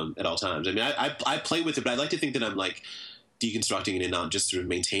supremacy at all times. I mean, I play with it, but I like to think that I'm like deconstructing it and not just sort of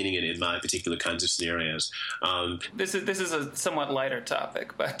maintaining it in my particular kinds of scenarios. This is a somewhat lighter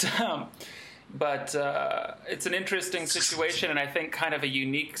topic, but it's an interesting situation, and I think kind of a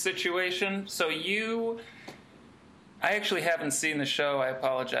unique situation. So you I actually haven't seen the show. I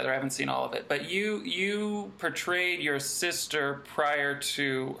apologize. I haven't seen all of it. But you portrayed your sister prior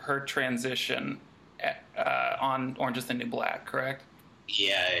to her transition on Orange is the New Black, correct?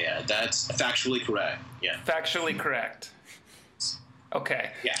 Yeah, that's factually correct. Yeah. Factually correct.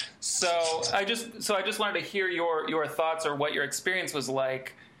 Okay. Yeah. So I just wanted to hear your thoughts or what your experience was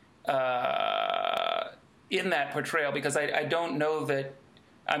like in that portrayal, because I don't know that.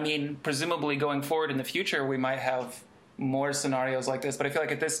 I mean, presumably going forward in the future, we might have more scenarios like this, but I feel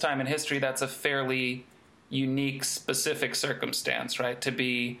like at this time in history, that's a fairly unique, specific circumstance, right? To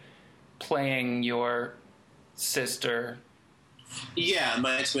be playing your sister. Yeah,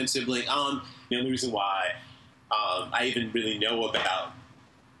 my twin sibling. The only reason why I even really know about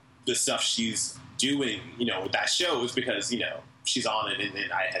the stuff she's doing, with that show is because, she's on it, and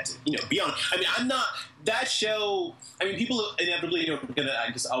then I had to, be on it. I mean, I'm not that show. I mean, people inevitably are gonna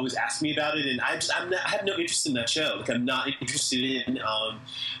just always ask me about it, and I have no interest in that show. Like, I'm not interested in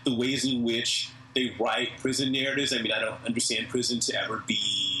the ways in which they write prison narratives. I mean, I don't understand prison to ever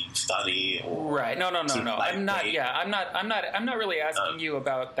be funny or right. No. I'm not. Yeah, I'm not really asking you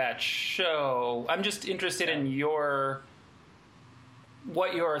about that show. I'm just interested in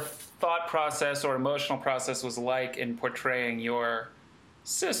what your thought process or emotional process was like in portraying your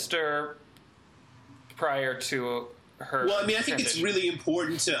sister prior to her. Well, I mean, I think it's really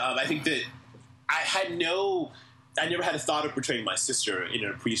important to. I think that I never had a thought of portraying my sister in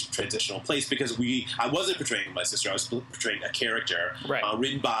a pre-transitional place because I wasn't portraying my sister. I was portraying a character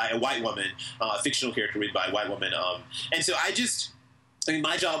written by a white woman, a fictional character written by a white woman. And so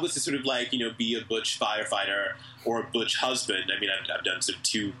my job was to sort of be a butch firefighter or a butch husband. I mean, I've done sort of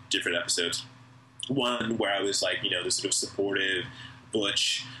two different episodes. One where I was this sort of supportive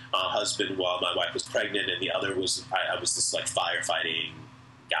butch husband while my wife was pregnant, and the other was I was this firefighting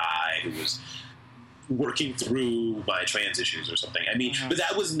guy who was working through my trans issues or something. I mean, but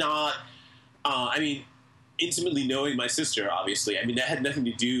that was not. Intimately knowing my sister, obviously. I mean, that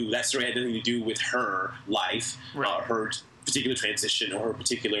story had nothing to do with her life, her particular transition, or her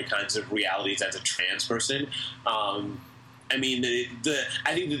particular kinds of realities as a trans person. I mean,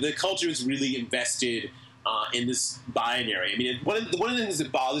 I think that the culture is really invested in this binary. I mean, one of the things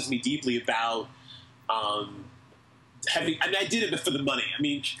that bothers me deeply about I did it for the money. I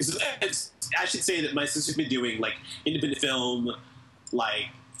mean, I should say that my sister's been doing independent film,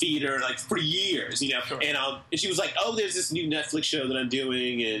 theater for years, Sure. And she was like, "Oh, there's this new Netflix show that I'm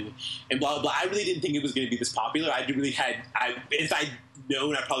doing," and blah blah blah. I really didn't think it was going to be this popular. If I'd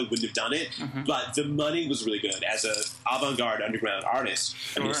known, I probably wouldn't have done it. Mm-hmm. But the money was really good as a avant-garde underground artist.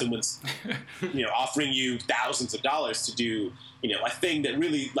 Sure. I mean, someone's offering you thousands of dollars to do a thing that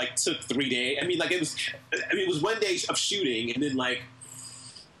really took 3 days. I mean, it was 1 day of shooting, and then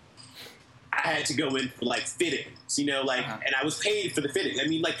I had to go in for fittings, and I was paid for the fittings. I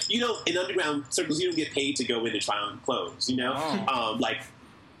mean, in underground circles, you don't get paid to go in and try on clothes,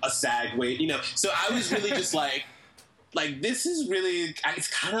 a SAG weight, So I was really just this is really, it's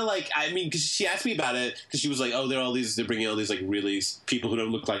kind of because she asked me about it, because she was like, oh, they're bringing all these really people who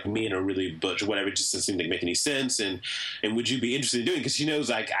don't look like me and are really butch or whatever. It just doesn't seem to make any sense. And would you be interested in doing it? Because she knows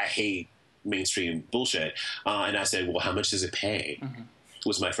I hate mainstream bullshit. And I said, well, how much does it pay? Mm-hmm.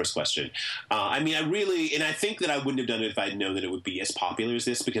 Was my first question. I think that I wouldn't have done it if I'd known that it would be as popular as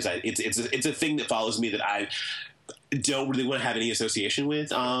this, because it's a thing that follows me that I don't really want to have any association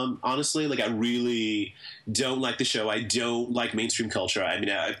with. Honestly, I really don't like the show. I don't like mainstream culture. I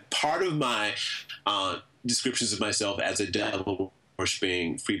mean, part of my descriptions of myself as a devil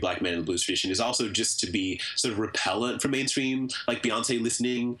worshipping free black man in the blues tradition is also just to be sort of repellent from mainstream, Beyonce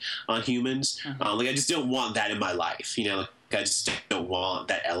listening on humans. Mm-hmm. I just don't want that in my life. I just don't want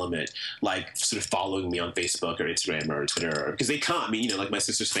that element, sort of following me on Facebook or Instagram or Twitter, because they can't. I mean, my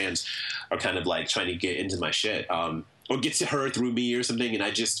sister's fans are kind of trying to get into my shit, or get to her through me or something. And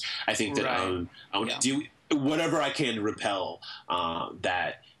I think that I want to do whatever I can to repel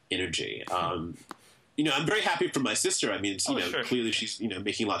that energy. I'm very happy for my sister. I mean, sure. Clearly she's,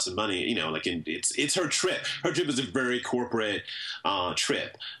 making lots of money, it's her trip. Her trip is a very corporate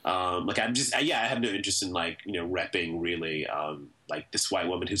trip. I have no interest in repping really this white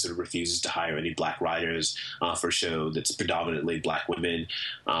woman who sort of refuses to hire any black writers for a show that's predominantly black women.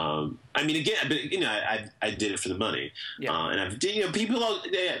 I mean, again, I did it for the money. Yeah. And I've people work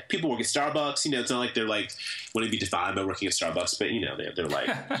at Starbucks. It's not like they're want to be defined by working at Starbucks, but they're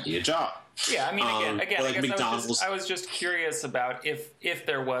need a job. Yeah, I mean, again, I guess I was just curious about if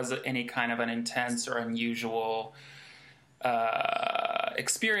there was any kind of an intense or unusual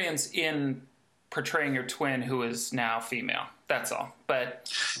experience in portraying your twin who is now female. That's all.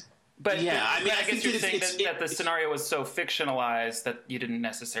 But But Yeah, I mean, I I guess think you're that saying it's- that the scenario was so fictionalized that you didn't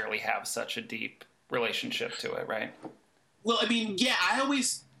necessarily have such a deep relationship to it, right? Well, I mean, yeah,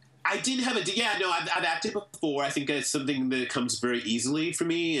 I did have I've acted before. I think it's something that comes very easily for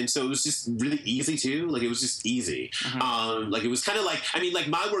me, and so it was just really easy too. Like, it was just easy. Like, it was kind of like, I mean, like,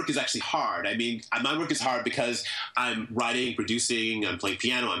 my work is actually hard. I mean, my work is hard because I'm writing, producing, I'm playing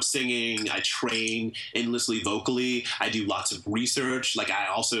piano, I'm singing, I train endlessly vocally, I do lots of research. Like, I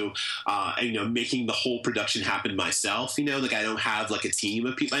also, making the whole production happen myself. Like, I don't have like a team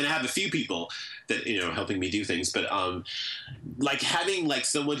of people, and I have a few people that are helping me do things, but like, having like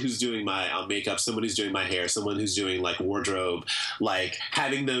someone who's doing my makeup, someone who's doing my hair, someone who's doing like wardrobe, like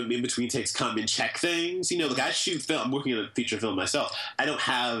having them in between takes come and check things. Like, I shoot film, I'm working on a feature film myself. I don't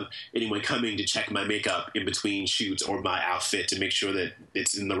have anyone coming to check my makeup in between shoots or my outfit to make sure that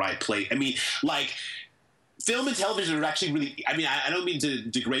it's in the right place. I mean, like, film and television are actually really, I mean, I don't mean to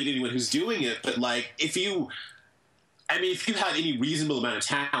degrade anyone who's doing it, but like, if you have any reasonable amount of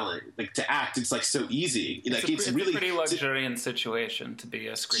talent, like, to act, it's like so easy. Like, it's really a pretty luxuriant situation to be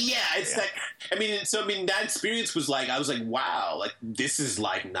a screenwriter. Yeah, it's like, that experience was like, I was like, wow, like, this is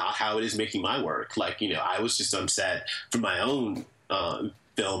like not how it is making my work. Like, I was just on set for my own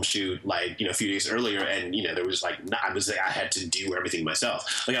film shoot, like, a few days earlier, and there was like, I had to do everything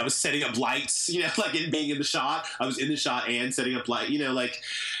myself. Like, I was setting up lights, like, and being in the shot. I was in the shot and setting up light, like,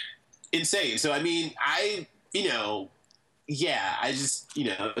 insane. So I mean, yeah, I just,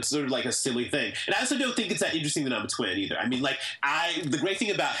 it's sort of like a silly thing. And I also don't think it's that interesting that I'm a twin either. I mean, like, the great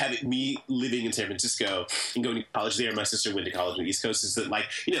thing about having me living in San Francisco and going to college there, my sister went to college on the East Coast, is that, like,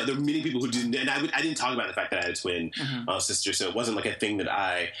 there are many people who didn't, and I didn't talk about the fact that I had a twin sister, so it wasn't like a thing that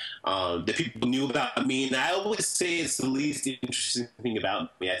that people knew about me. And I always say it's the least interesting thing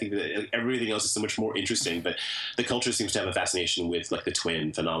about me. I think that everything else is so much more interesting, but the culture seems to have a fascination with, like, the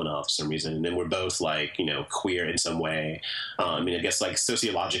twin phenomenon for some reason. And then we're both, like, queer in some way. I mean, I guess, like,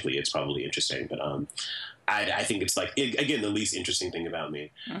 sociologically it's probably interesting, but I think it's, like, again, the least interesting thing about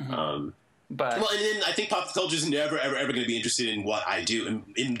me. But well, and then I think pop culture is never, ever, ever going to be interested in what I do,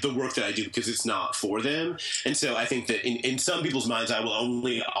 in the work that I do, because it's not for them. And so I think that in some people's minds, I will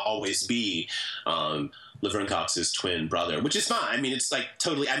only always be Laverne Cox's twin brother, which is fine. I mean, it's like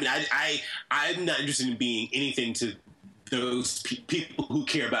totally. I mean, I'm not interested in being anything to those people who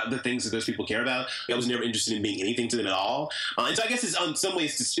care about the things that those people care about. I was never interested in being anything to them at all. And so I guess it's, in some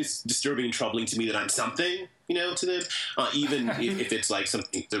ways, it's disturbing and troubling to me that I'm something, to them, even if it's like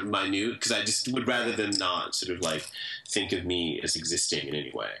something minute, because I just would rather than not sort of like think of me as existing in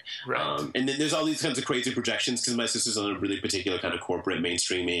any way. Right. And then there's all these kinds of crazy projections, because my sister's on a really particular kind of corporate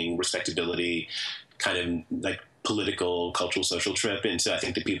mainstreaming, respectability, kind of like political, cultural, social trip. And so I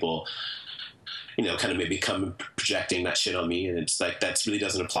think that people, kind of maybe come projecting that shit on me, and it's like, that really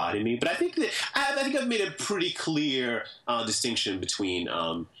doesn't apply to me. But I think that I've made a pretty clear distinction between,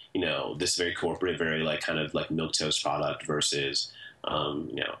 this very corporate, very like kind of like milquetoast product versus,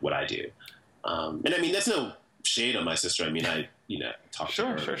 what I do. And I mean, that's no shade on my sister. I mean, I talk to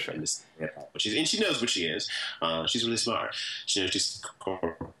her. Sure. And she knows what she is. She's really smart. She knows she's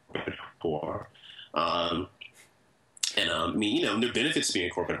corporate whore. And I mean, there are benefits to being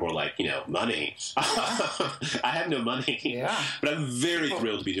a corporate whore, like, money. I have no money. Yeah. But I'm very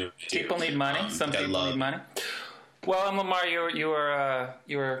thrilled to be doing it too. People need money. Some people need money. Well, and Lamar, you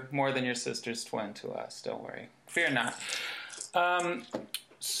are more than your sister's twin to us. Don't worry. Fear not.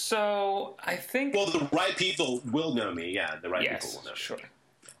 So I think. Well, the right people will know me. Yeah, the right people will know me. Sure.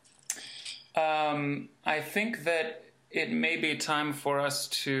 I think that it may be time for us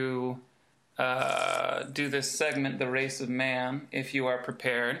to do this segment, The Race of Man, if you are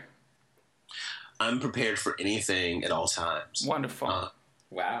prepared. I'm prepared for anything at all times. Wonderful.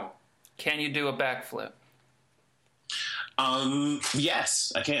 Wow. Can you do a backflip?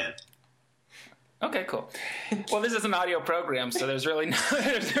 Yes, I can. Okay, cool. Well, this is an audio program, so there's really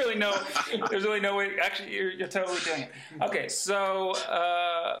no way. Actually, you're totally doing it. Okay, so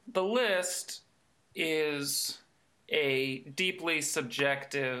the list is a deeply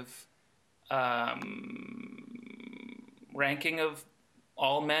subjective ranking of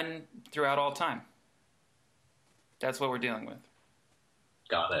all men throughout all time. That's what we're dealing with.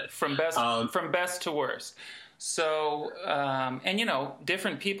 Got it. From best to worst. So, and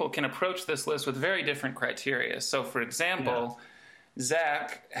different people can approach this list with very different criteria. So, for example,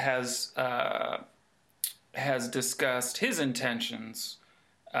 Zach has discussed his intentions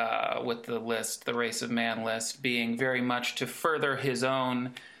with the list, the Race of Man list, being very much to further his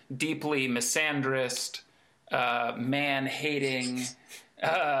own deeply misandrist, man-hating,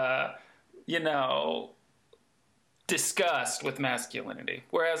 disgust with masculinity.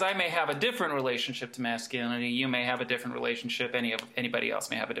 Whereas I may have a different relationship to masculinity, you may have a different relationship, anybody else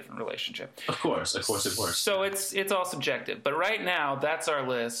may have a different relationship. Of course. So it's all subjective. But right now, that's our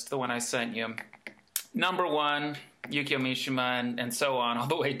list, the one I sent you. Number 1, Yukio Mishima, and so on, all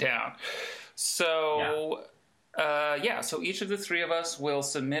the way down. So, so each of the three of us will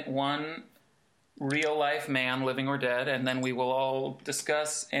submit one real-life man, living or dead, and then we will all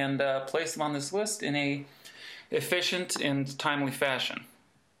discuss and place them on this list in a efficient and timely fashion.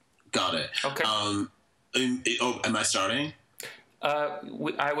 Got it. Okay. Am I starting?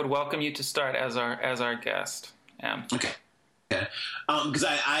 I would welcome you to start as our guest. Okay. Because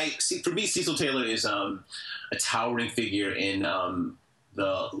I see, for me, Cecil Taylor is a towering figure in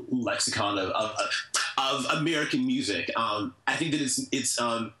the lexicon of American music. I think that it's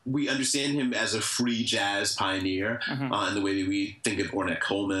we understand him as a free jazz pioneer in the way that we think of Ornette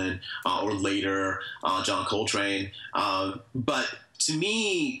Coleman or later John Coltrane. But to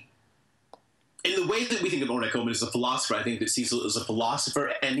me, in the way that we think of Ornette Coleman as a philosopher, I think that Cecil is a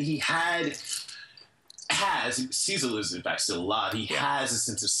philosopher, and Cecil is in fact still alive. He has a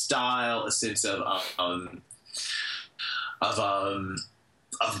sense of style, a sense of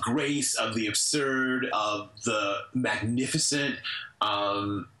grace, of the absurd, of the magnificent,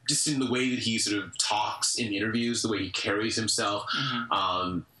 just in the way that he sort of talks in interviews, the way he carries himself.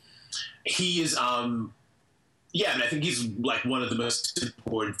 He is, and I think he's like one of the most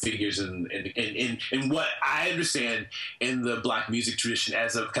important figures in what I understand in the Black music tradition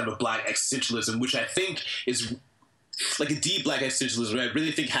as a kind of a Black existentialism, which I think is like a deep Black existentialism. I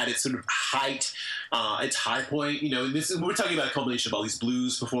really think had its sort of height, its high point. We're talking about a culmination of all these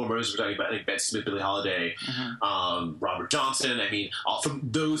blues performers. We're talking about Betty Smith, Billie Holiday, Robert Johnson. I mean, from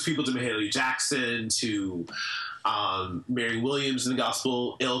those people to Mahalia Jackson to Marion Williams in the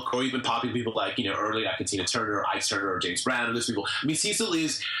gospel ilk, or even popular people like, early Tina Turner, Ike Turner, or James Brown, or those people. I mean, Cecil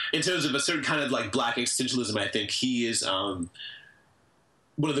is, in terms of a certain kind of like Black existentialism, I think he is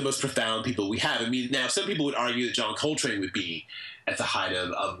one of the most profound people we have. I mean, now some people would argue that John Coltrane would be at the height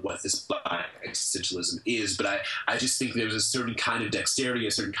of what this Black existentialism is, but I just think there's a certain kind of dexterity,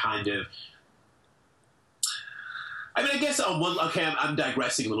 a certain kind of, I mean, I guess I'm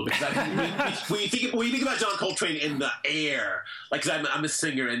digressing a little bit. When you think about John Coltrane in the air, like, cause I'm a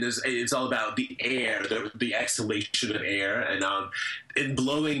singer, and it's all about the air, the exhalation of air, and in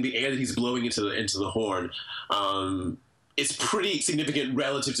blowing the air that he's blowing into the horn. It's pretty significant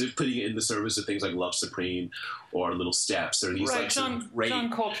relative to putting it in the service of things like Love Supreme or Little Steps or these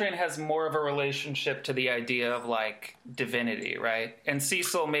John Coltrane has more of a relationship to the idea of like divinity, right? And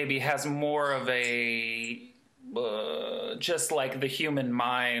Cecil maybe has more of a just like the human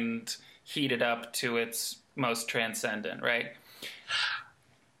mind heated up to its most transcendent, right?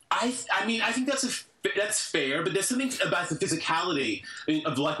 I mean, I think that's fair, but there's something about the physicality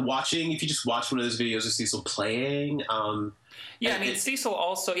of like watching. If you just watch one of those videos of Cecil playing, Cecil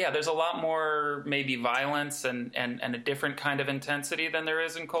also, there's a lot more maybe violence and a different kind of intensity than there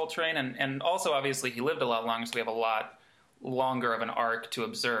is in Coltrane, and also obviously he lived a lot longer, so we have a lot longer of an arc to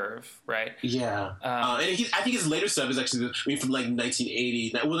observe, right? Yeah. And I think his later stuff is actually, from like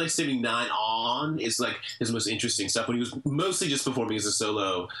 1980, like 79 on is like his most interesting stuff, when he was mostly just performing as a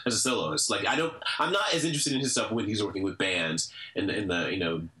soloist. Like I'm not as interested in his stuff when he's working with bands in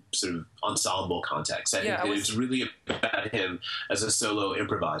the sort of ensemble context. I think it's really about him as a solo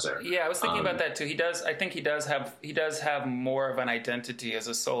improviser. Yeah, I was thinking about that too. I think he does have more of an identity as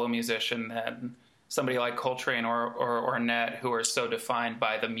a solo musician than somebody like Coltrane or Ornette, who are so defined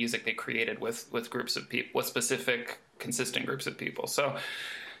by the music they created with groups of people, with specific, consistent groups of people. So,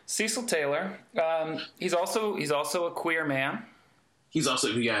 Cecil Taylor, he's also a queer man. He's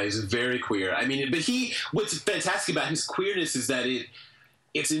very queer. I mean, but what's fantastic about his queerness is that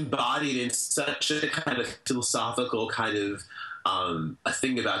it's embodied in such a kind of philosophical kind of a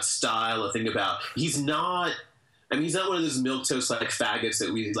thing about style, a thing about he's not one of those milquetoast like faggots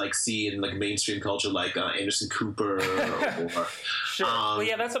that we like see in like mainstream culture, like Anderson Cooper or sure.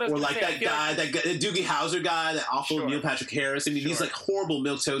 That's what I was or like say. that guy, that Doogie Howser guy, that awful Neil Patrick Harris. I mean, these like horrible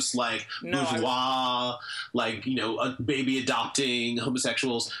milquetoast like bourgeois, like baby adopting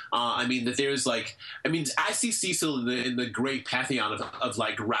homosexuals. That there's like, I see Cecil in the great pantheon of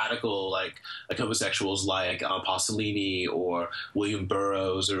like radical like homosexuals like Pasolini or William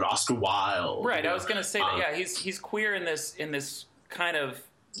Burroughs or Oscar Wilde. Right. I was going to say that. Yeah, he's queer in this kind of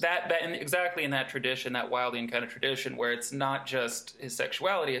that exactly in that tradition, that Wildean kind of tradition, where it's not just his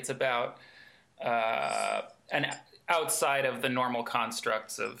sexuality, it's about an outside of the normal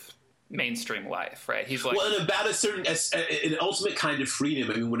constructs of mainstream life, right? He's like, well, and about an ultimate kind of freedom.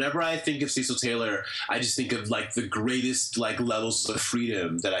 I mean, whenever I think of Cecil Taylor, I just think of like the greatest like levels of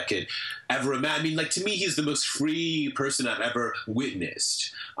freedom that I could ever imagine. I mean, like to me, he's the most free person I've ever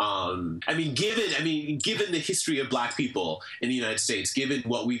witnessed. I mean, given the history of Black people in the United States, given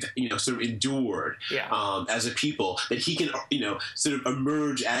what we've sort of endured as a people, that he can sort of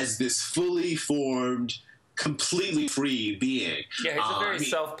emerge as this fully formed, completely free being. Yeah, he's a very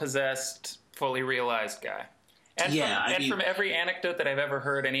self-possessed, fully realized guy. And from every anecdote that I've ever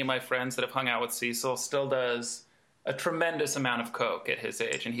heard, any of my friends that have hung out with Cecil still does a tremendous amount of coke at his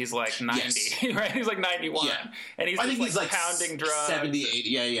age, and he's like 90, yes. Right? He's like 91, and he's like pounding drugs, 70, 80,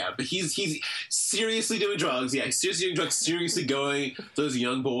 yeah. But he's seriously doing drugs. Yeah, he's seriously doing drugs. Seriously going those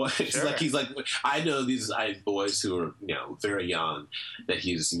young boys. Sure. He's like, I know these boys who are very young that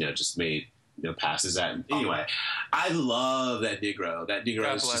he's just made passes at. Anyway, I love that Negro. That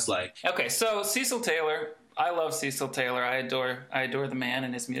Negro is just like okay. So Cecil Taylor, I love Cecil Taylor. I adore the man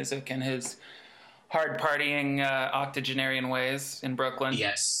and his music and his hard partying octogenarian ways in Brooklyn.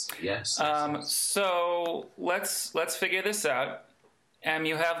 Yes. So let's figure this out.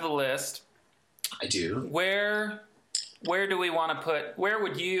 You have the list. I do. Where do we want to put? Where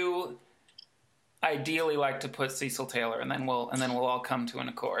would you ideally like to put Cecil Taylor? And then we'll all come to an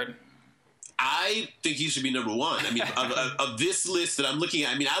accord. I think he should be number one. I mean, of this list that I'm looking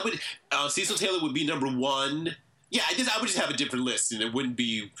at, I mean, I would Cecil Taylor would be number one. Yeah, I would just have a different list, and it would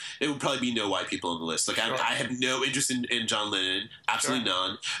probably be no white people on the list. Like, sure. I have no interest in John Lennon, absolutely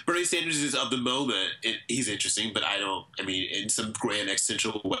none. Bernie Sanders is of the moment, he's interesting, but in some grand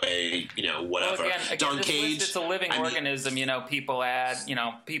existential way, whatever. Well, again, Don this Cage, list, it's a living organism, people add,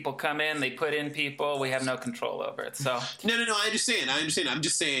 people come in, they put in people, we have no control over it, so. No, I understand. I'm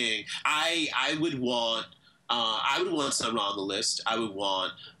just saying, I would want Sun Ra on the list. I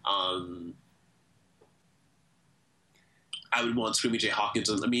would want Screaming Jay Hawkins.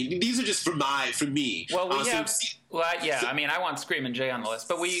 I mean, these are just for me. Well, I want Screaming Jay on the list,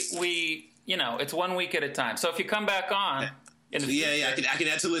 but we it's 1 week at a time. So if you come back on, I can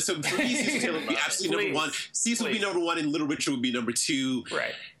add to the list. So for me, Cecil Taylor would be absolutely number one. Cecil would be number one, and Little Richard would be number two.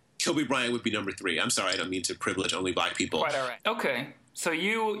 Right. Kobe Bryant would be number three. I'm sorry, I don't mean to privilege only Black people. Quite all right. Okay, so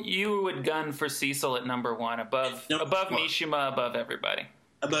you would gun for Cecil at number one, above Mishima, above everybody.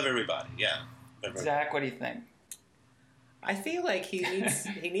 Above everybody, yeah. Zach, what do you think? I feel like he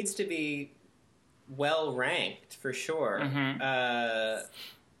needs to be well ranked for sure. Mm-hmm.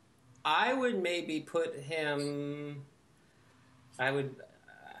 I would maybe put him. I would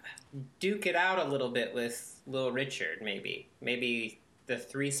duke it out a little bit with Little Richard. Maybe the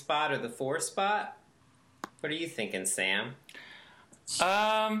 3 spot or the 4 spot. What are you thinking, Sam?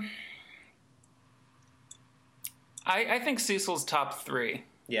 I think Cecil's top 3.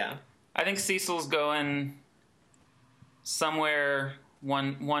 Yeah. I think Cecil's going somewhere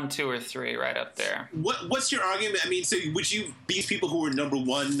 1, 2, or 3, right up there. What's your argument? I mean, so would you these people who are number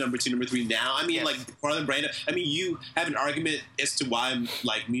 1, number 2, number 3 now? I mean, yes. Like Marlon Brando. I mean, you have an argument as to why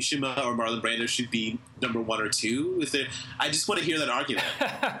like Mishima or Marlon Brando should be number 1 or 2. Is there? I just want to hear that argument.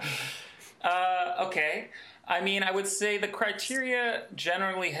 Okay. I mean, I would say the criteria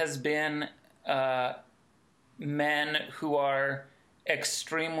generally has been men who are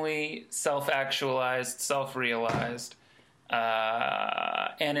extremely self-actualized, self-realized.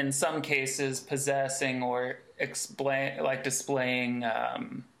 And in some cases, possessing or displaying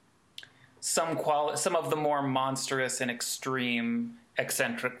some of the more monstrous and extreme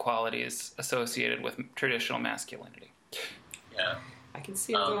eccentric qualities associated with traditional masculinity. Yeah, I can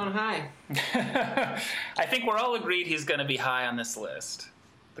see him going high. I think we're all agreed he's going to be high on this list.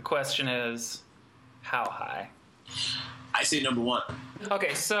 The question is, how high? I say number 1.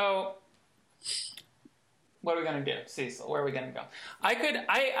 Okay, so. What are we gonna do, Cecil? Where are we gonna go? I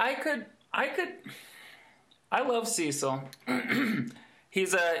love Cecil.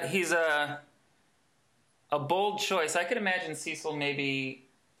 he's a bold choice. I could imagine Cecil maybe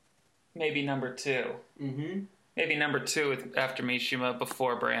number 2. Mm-hmm. Maybe number 2 after Mishima,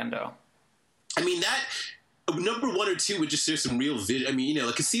 before Brando. I mean, that number 1 or 2 would just share some real vision. I mean,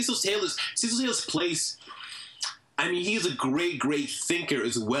 because Cecil Taylor's place. I mean, he's a great thinker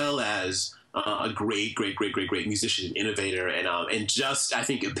as well as a great musician and innovator, and just I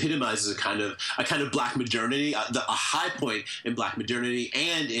think epitomizes a kind of Black modernity, a high point in Black modernity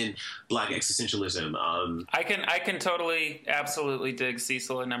and in Black existentialism. I can totally, absolutely dig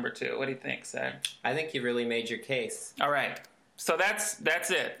Cecil at number 2. What do you think, Zach? I think you really made your case. All right, so that's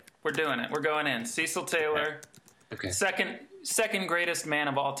it. We're doing it. We're going in. Cecil Taylor, okay. Second greatest man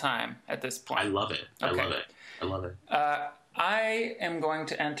of all time at this point. I love it. Okay. I love it. I am going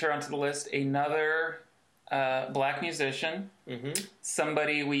to enter onto the list another black musician.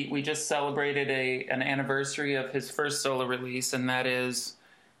 Somebody we just celebrated an anniversary of his first solo release, and that is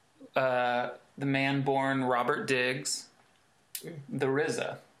the man born Robert Diggs, the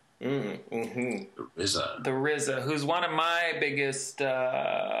RZA. RZA. The RZA, who's one of my biggest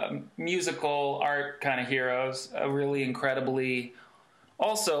musical art kind of heroes, a really incredibly,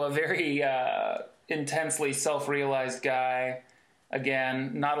 also a very intensely self-realized guy.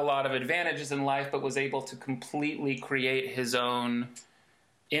 Again, not a lot of advantages in life, but was able to completely create his own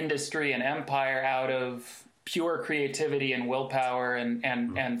industry and empire out of pure creativity and willpower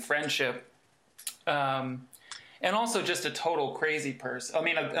and friendship. And also just a total crazy person. I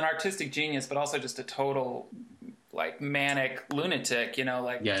mean, an artistic genius, but also just a total, like, manic lunatic, you know?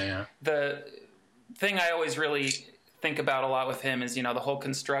 Like, Yeah. The thing I always really think about a lot with him is, you know, the whole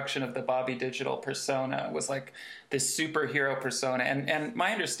construction of the Bobby Digital persona was like this superhero persona. And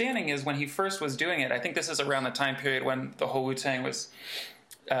my understanding is when he first was doing it, I think this is around the time period when the whole Wu-Tang was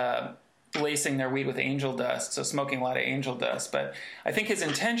lacing their weed with angel dust, so smoking a lot of angel dust. But I think his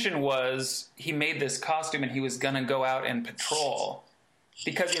intention was he made this costume and he was going to go out and patrol.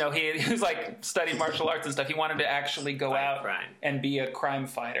 Because, you know, he was like studied martial arts and stuff. He wanted to actually go out and be a crime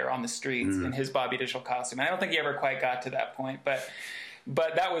fighter on the streets in his Bobby Digital costume. And I don't think he ever quite got to that point, but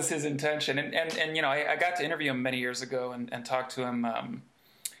that was his intention. And you know, I got to interview him many years ago and talk to him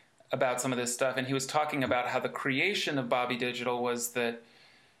about some of this stuff. And he was talking about how the creation of Bobby Digital was that,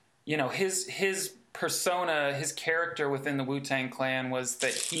 you know, his persona, his character within the Wu-Tang Clan was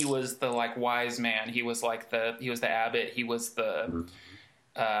that he was the, like, wise man. He was like he was the abbot. He was the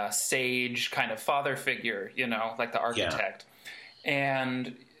sage kind of father figure, you know, like the architect. Yeah.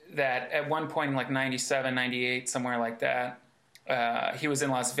 And that at one point in like 97, 98, somewhere like that, he was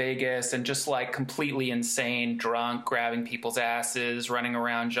in Las Vegas and just like completely insane, drunk, grabbing people's asses, running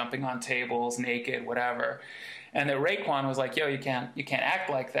around, jumping on tables, naked, whatever. And that Raekwon was like, yo, you can't act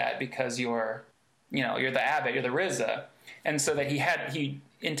like that because you're the abbot, you're the RZA. And so that he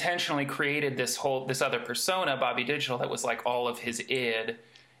intentionally created this other persona, Bobby Digital, that was like all of his id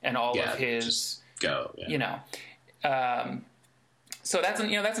and all of his, you know. So that's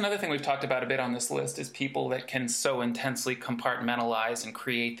another thing we've talked about a bit on this list is people that can so intensely compartmentalize and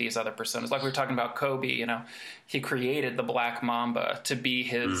create these other personas. Like we were talking about Kobe, you know, he created the Black Mamba to be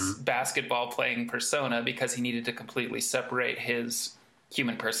his basketball playing persona because he needed to completely separate his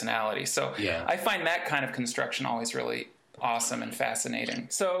human personality. So I find that kind of construction always really awesome and fascinating.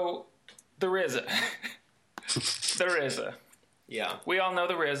 So the RZA. The RZA. Yeah. We all know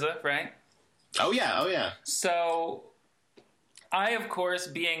the RZA, right? Oh yeah. So I, of course,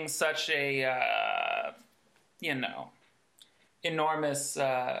 being such a, enormous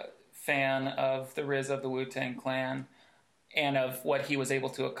fan of the RZA of the Wu-Tang Clan and of what he was able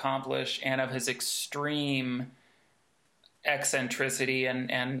to accomplish and of his extreme eccentricity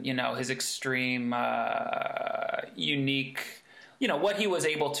and you know, his extreme unique, you know, what he was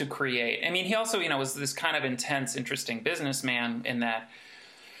able to create. I mean, he also, you know, was this kind of intense, interesting businessman in that,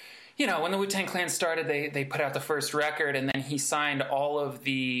 you know, when the Wu-Tang Clan started, they put out the first record, and then he signed all of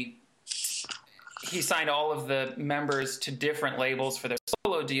the members to different labels for their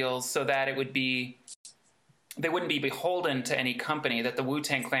solo deals so that they wouldn't be beholden to any company, that the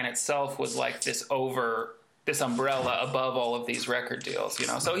Wu-Tang Clan itself was like this umbrella above all of these record deals, you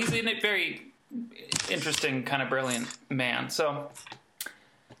know. So he's a very interesting, kind of brilliant man. So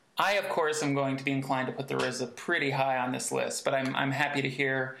I, of course, am going to be inclined to put the RZA pretty high on this list, but I'm happy to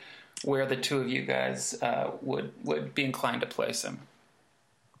hear where the two of you guys would be inclined to place him.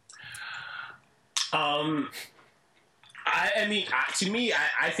 I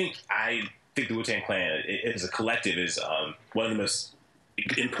think the Wu-Tang Clan as a collective is one of the most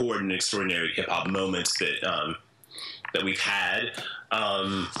important and extraordinary hip hop moments that we've had.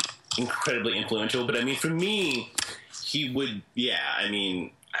 Incredibly influential, but I mean, for me, he would be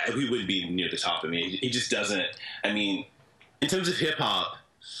near the top. I mean, he just doesn't. I mean, in terms of hip hop,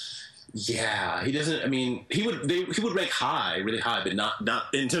 he doesn't. I mean, he would rank high, really high, but not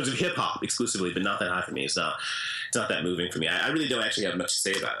in terms of hip hop exclusively, but not that high for me. It's not that moving for me. I really don't actually have much to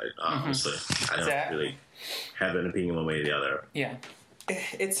say about it. Honestly, I don't really have an opinion one way or the other. Yeah.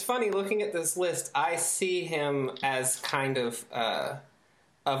 It's funny looking at this list. I see him as kind of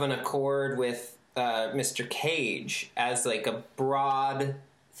an accord with Mr. Cage as like a broad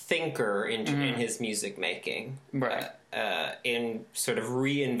thinker in his music making, right? In sort of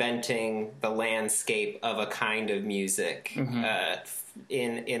reinventing the landscape of a kind of music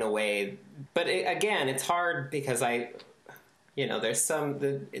in a way. But again, it's hard because I there's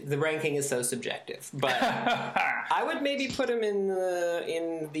the ranking is so subjective, but I would maybe put him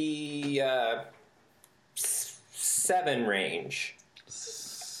in the 7 range.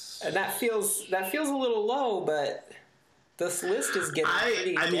 And that feels a little low, but this list is getting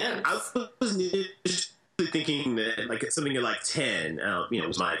pretty dense. I was initially thinking that like something like 10.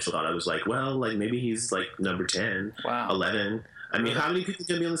 Was my actual thought. I was like, well, like maybe he's like number 10, wow. 11. I mean, how many people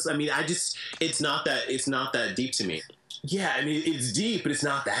can be on this? I mean, it's not that deep to me. Yeah, I mean, it's deep, but it's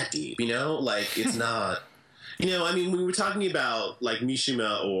not that deep, Like, it's not, I mean, when we were talking about, like,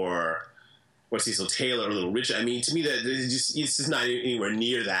 Mishima or Cecil Taylor or Little Richard, I mean, to me, it's just not anywhere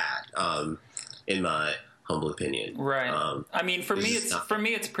near that, in my humble opinion. Right. I mean, for me,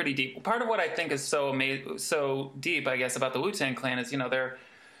 it's pretty deep. Part of what I think is so deep, I guess, about the Wu-Tang Clan is,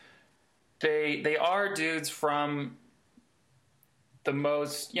 they are dudes from the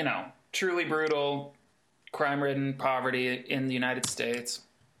most, truly brutal, crime-ridden poverty in the United States.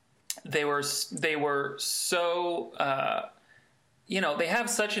 They were so, they have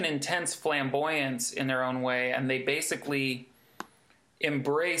such an intense flamboyance in their own way, and they basically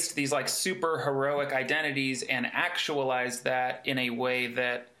embraced these like super heroic identities and actualized that in a way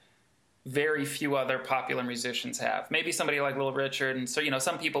that very few other popular musicians have. Maybe somebody like Little Richard, and so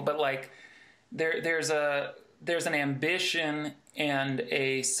some people, but like there's an ambition and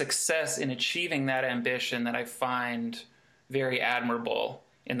a success in achieving that ambition that I find very admirable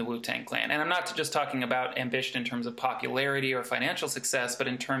in the Wu-Tang Clan. And I'm not just talking about ambition in terms of popularity or financial success, but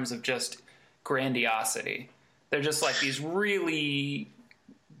in terms of just grandiosity. They're just like these really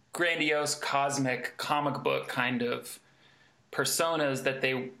grandiose, cosmic, comic book kind of personas that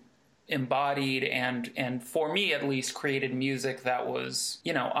they embodied and for me at least created music that was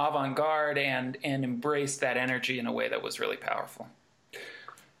avant-garde and embraced that energy in a way that was really powerful.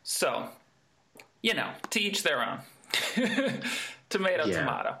 So to each their own.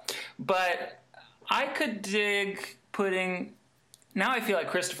 Tomato. But I could dig putting, now I feel like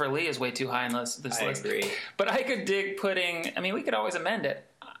Christopher Lee is way too high on this list. I agree. But I could dig putting, I mean, we could always amend it.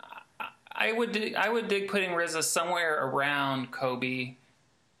 I would dig putting RZA somewhere around Kobe,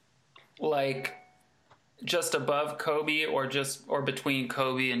 like just above Kobe or between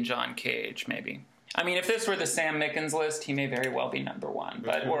Kobe and John Cage, maybe. I mean, if this were the Sam Mickens list, he may very well be number 1,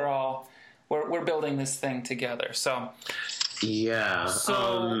 but we're building this thing together. So yeah.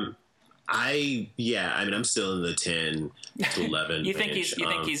 I mean, I'm still in the 10 to 11 You think range.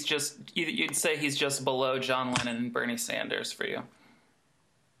 he's just you'd say he's just below John Lennon and Bernie Sanders for you?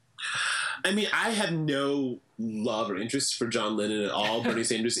 I mean, I have no love or interest for John Lennon at all. Bernie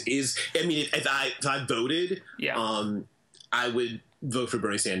Sanders is, I mean, if I voted, I would vote for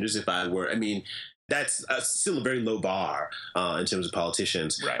Bernie Sanders if I were, I mean, that's still a very low bar in terms of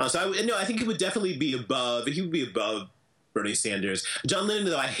politicians. Right. So I think it would definitely be above, he would be above Bernie Sanders. John Lennon,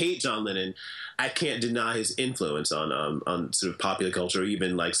 though I hate John Lennon, I can't deny his influence on sort of popular culture,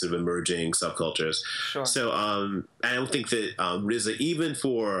 even like sort of emerging subcultures. Sure. So I don't think that RZA, even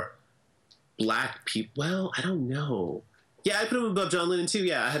for Black people, well, I don't know. Yeah, I put him above John Lennon too.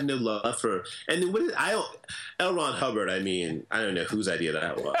 Yeah, I have no love for. And then L. Ron Hubbard. I mean, I don't know whose idea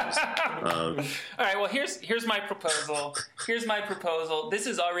that was. All right. Well, here's my proposal. This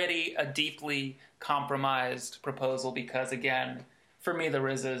is already a deeply compromised proposal because, again, for me, the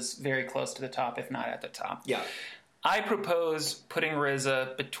RZA's very close to the top, if not at the top. Yeah. I propose putting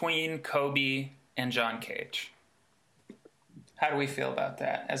RZA between Kobe and John Cage. How do we feel about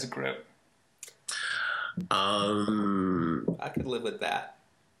that as a group? I could live with that.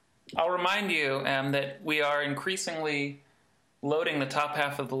 I'll remind you that we are increasingly loading the top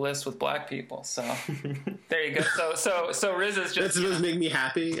half of the list with Black people. So there you go. So RZA's just that's supposed to make me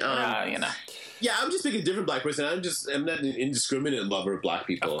happy. Yeah, I would just pick a different Black person. I'm not an indiscriminate lover of Black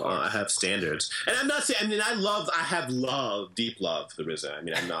people. I have standards, and I'm not saying. I mean, I have deep love for RZA. I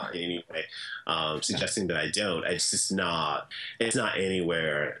mean, I'm not in any way suggesting that I don't. It's just not. It's not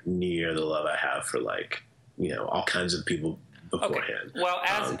anywhere near the love I have for all kinds of people beforehand. Okay. Well,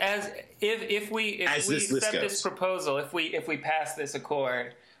 if we set this proposal, if we pass this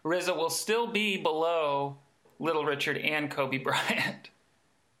accord, RZA will still be below Little Richard and Kobe Bryant.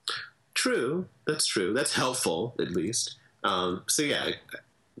 True. That's true. That's helpful, at least. So yeah,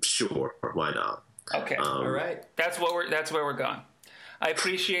 sure. Why not? Okay. All right. That's where we're going. I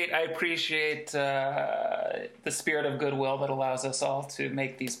appreciate the spirit of goodwill that allows us all to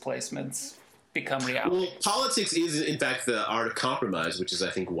make these placements become reality. Well, politics is, in fact, the art of compromise, which is, I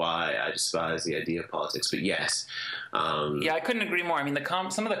think, why I despise the idea of politics. But yes. Yeah, I couldn't agree more. I mean,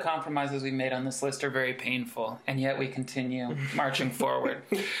 some of the compromises we made on this list are very painful, and yet we continue marching forward.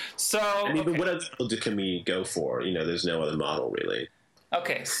 So, I mean, but what other model can we go for? You know, there's no other model, really.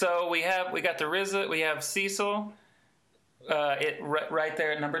 Okay, so we got the RZA, we have Cecil, right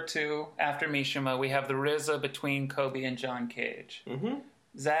there at number 2 after Mishima. We have the RZA between Kobe and John Cage. Mm-hmm.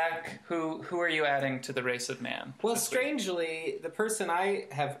 Zach, who are you adding to the race of man? Well, strangely, the person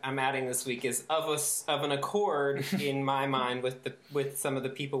I'm adding this week is of an accord in my mind with some of the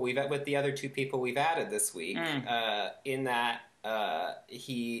people with the other 2 people we've added this week. In that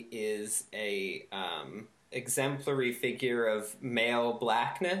he is a exemplary figure of male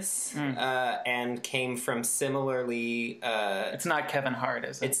blackness and came from similarly it's not Kevin Hart,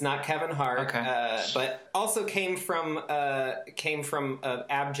 is it? It's not Kevin Hart, okay. But also came from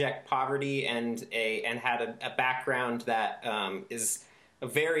abject poverty and had a background that is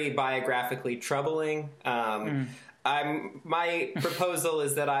very biographically troubling. My proposal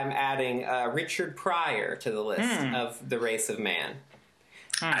is that I'm adding Richard Pryor to the list of the race of man.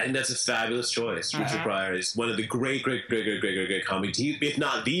 And that's a fabulous choice. Richard Pryor is one of the great comic, if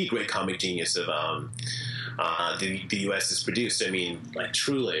not the great comic genius of the U.S. has produced. I mean, like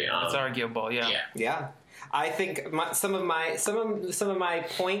truly, it's arguable. Yeah. I think some of my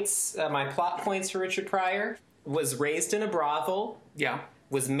points, my plot points for Richard Pryor was raised in a brothel. Yeah.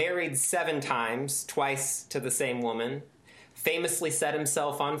 Was married 7 times, twice to the same woman. Famously set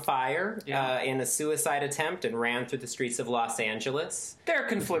himself on fire in a suicide attempt and ran through the streets of Los Angeles. There are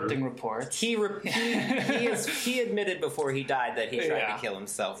conflicting reports. He admitted before he died that he tried to kill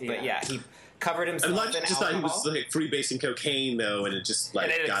himself. But he covered himself in alcohol. I just thought he was like freebasing cocaine though, and it just like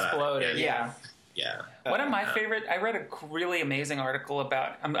got exploded. Yeah. One of my favorite. I read a really amazing article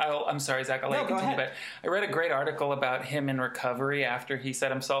about. I'm sorry, Zach. I'll let you continue. But I read a great article about him in recovery after he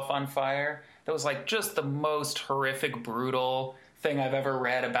set himself on fire. That was like just the most horrific, brutal thing I've ever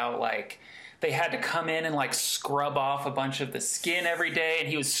read about. Like they had to come in and like scrub off a bunch of the skin every day, and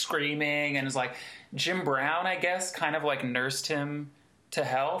he was screaming. And it was like Jim Brown, I guess, kind of like nursed him to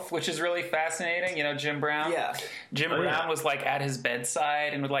health, which is really fascinating. You know, Jim Brown. Yeah. Jim Brown was like at his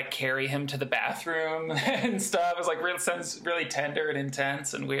bedside and would like carry him to the bathroom and stuff. It was like sounds really tender and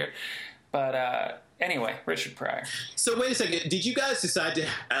intense and weird. But anyway, Richard Pryor. So wait a second. Did you guys decide to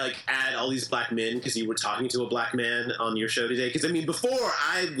like add all these black men because you were talking to a black man on your show today? Because I mean, before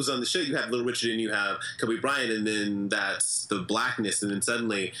I was on the show, you have Little Richard and you have Kobe Bryant, and then that's the blackness, and then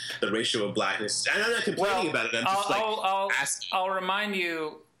suddenly the ratio of blackness. And I'm not complaining about it. I'm just asking. I'll remind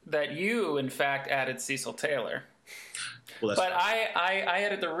you that you, in fact, added Cecil Taylor. Well, but I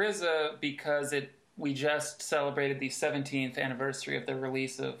added the RZA because we just celebrated the 17th anniversary of the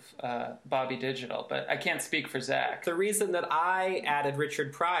release of Bobby Digital, but I can't speak for Zach. The reason that I added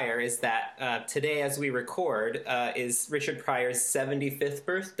Richard Pryor is that today, as we record, is Richard Pryor's 75th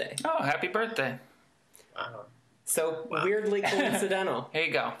birthday. Oh, happy birthday. Wow. So weirdly coincidental. Here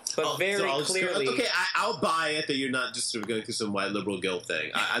you go. But very clearly. Okay, I'll buy it that you're not just sort of going through some white liberal guilt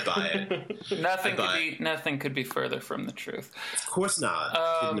thing. I buy it. Nothing could be further from the truth. Of course not.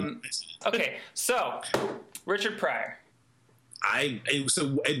 Okay, so Richard Pryor.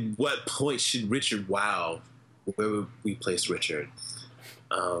 So at what point should Richard? Wow, where would we place Richard?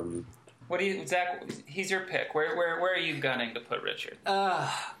 What do you, Zach? He's your pick. Where are you gunning to put Richard? God.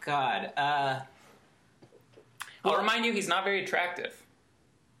 I'll remind you, he's not very attractive.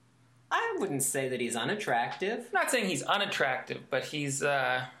 I wouldn't say that he's unattractive. I'm not saying he's unattractive, but he's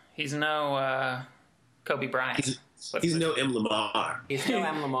no Kobe Bryant. He's no M. Lamar. He's no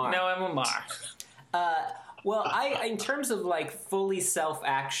M. Lamar. No M. Lamar. Well, in terms of like fully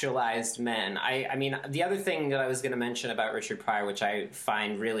self-actualized men, I mean, the other thing that I was going to mention about Richard Pryor, which I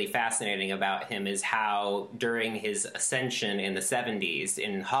find really fascinating about him, is how during his ascension in the 70s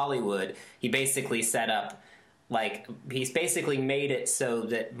in Hollywood, he basically set up. Like, he's basically made it so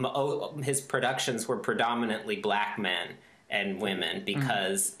that his productions were predominantly black men and women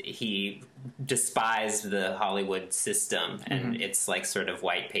because he despised the Hollywood system and its, like, sort of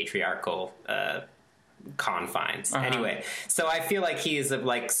white patriarchal confines. Anyway, so I feel like he is,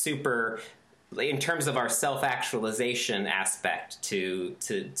 like, super... in terms of our self-actualization aspect to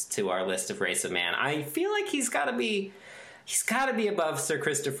our list of Race of Man, I feel like he's got to be above Sir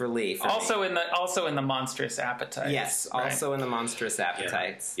Christopher Lee. Also in the Monstrous Appetites. Yes, also in the Monstrous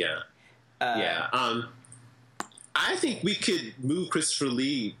Appetites. Yeah. I think we could move Christopher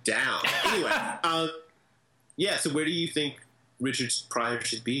Lee down. Anyway, so where do you think Richard Pryor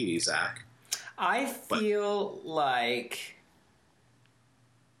should be, Zach? I feel like,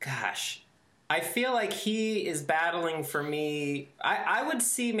 gosh, I feel like he is battling for me. I would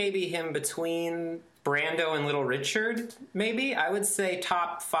see maybe him between Brando and Little Richard, maybe. I would say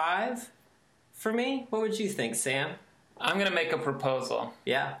top 5 for me. What would you think, Sam? I'm going to make a proposal.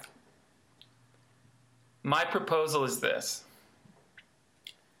 Yeah. My proposal is this.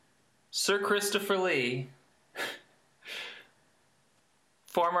 Sir Christopher Lee,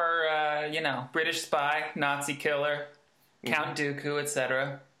 former, British spy, Nazi killer, Count Dooku,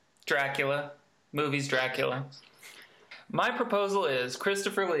 etc., Dracula, movies Dracula. My proposal is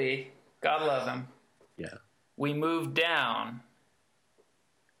Christopher Lee, God love him, Yeah. we move down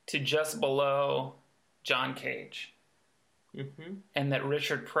to just below John Cage. Mm-hmm. And that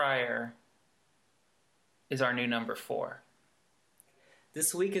Richard Pryor is our new number 4.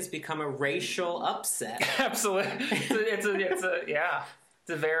 This week has become a racial upset. Absolutely. It's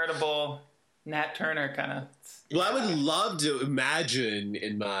a veritable Nat Turner kind of. Well, I would love to imagine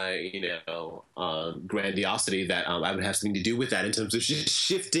in my, grandiosity that I would have something to do with that in terms of just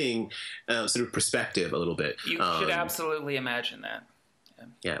shifting sort of perspective a little bit. You should absolutely imagine that.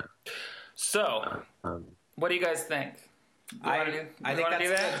 Yeah. So, what do you guys think? I think that's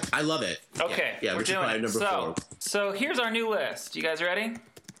good. I love it. Okay, Yeah, we're Richard doing Pryor, it. number 4. So here's our new list. You guys ready?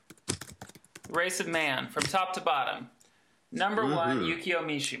 Race of Man, from top to bottom. Number 1, Yukio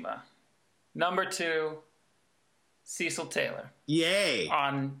Mishima. Number 2, Cecil Taylor. Yay!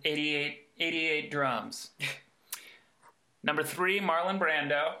 On 88 drums. Number 3, Marlon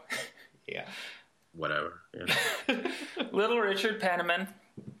Brando. Yeah. Whatever. Yeah. Little Richard Penniman.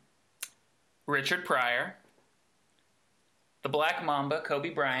 Richard Pryor. The Black Mamba,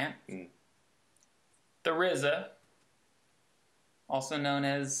 Kobe Bryant. The RZA, also known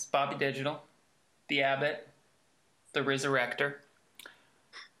as Bobby Digital. The Abbott. The Resurrector.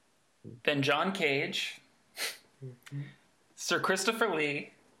 Then John Cage. Sir Christopher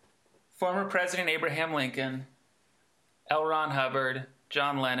Lee. Former President Abraham Lincoln. L. Ron Hubbard.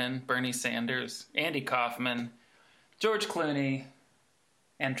 John Lennon. Bernie Sanders. Andy Kaufman. George Clooney.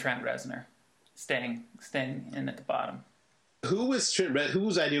 And Trent Reznor. Staying in at the bottom. Whose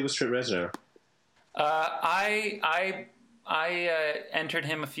idea was Trent Reznor? I entered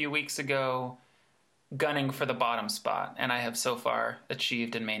him a few weeks ago gunning for the bottom spot, and I have so far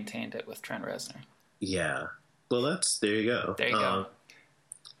achieved and maintained it with Trent Reznor. Yeah. Well, there you go. There you go.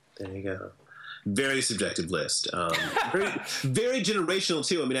 There you go. Very subjective list. Very, very generational,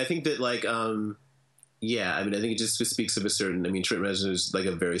 too. I mean, I think that, I think it just speaks of a certain, Trent Reznor is like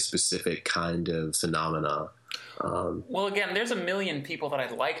a very specific kind of phenomena. Well, again, there's a million people that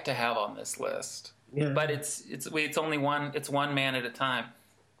I'd like to have on this list, but it's only one. It's one man at a time.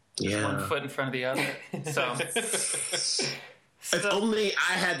 Yeah, one foot in front of the other. So, if only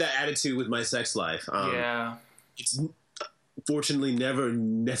I had that attitude with my sex life. It's fortunately never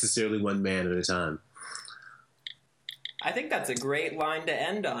necessarily one man at a time. I think that's a great line to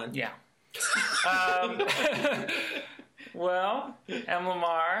end on. Yeah. Well, M.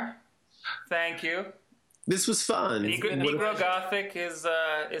 Lamar, thank you. This was fun. Negro Gothic is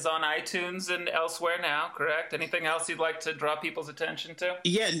on iTunes and elsewhere now, correct? Anything else you'd like to draw people's attention to?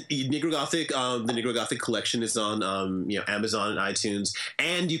 Yeah, Negro Gothic. The Negro Gothic collection is on Amazon and iTunes,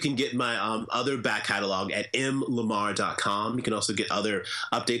 and you can get my other back catalog at mlamar.com. You can also get other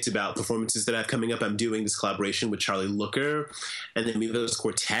updates about performances that I have coming up. I'm doing this collaboration with Charlie Looker and the Migos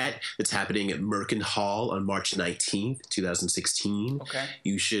Quartet that's happening at Merkin Hall on March 19th, 2016. Okay.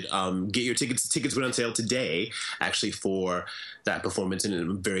 You should get your tickets. Tickets went on sale today, actually, for that performance, and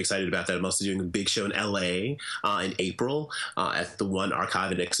I'm very excited about that. I'm also doing a big show in LA in April at the One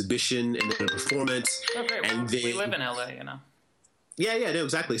Archive and Exhibition, and then a performance. Okay, and then, we live in LA, you know. Yeah, no,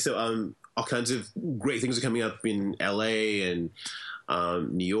 exactly. So all kinds of great things are coming up in LA and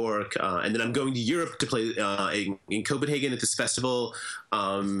New York, and then I'm going to Europe to play in Copenhagen at this festival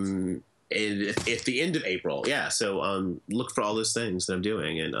at the end of April. Yeah, so look for all those things that I'm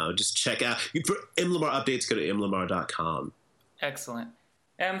doing, and just check out. For M. Lamar updates, go to mlamar.com. Excellent.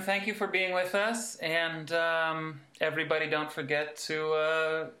 Em, thank you for being with us, and everybody don't forget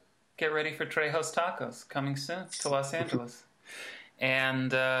to get ready for Trejo's Tacos, coming soon to Los Angeles.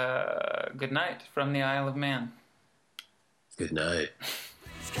 And good night from the Isle of Man. Good night.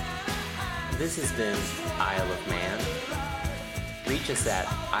 This has been Isle of Man. Reach us at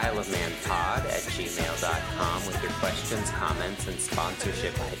isleofmanpod@gmail.com with your questions, comments, and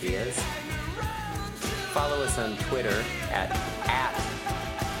sponsorship ideas. Follow us on Twitter at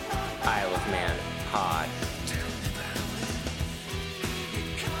Isle of Man Pod.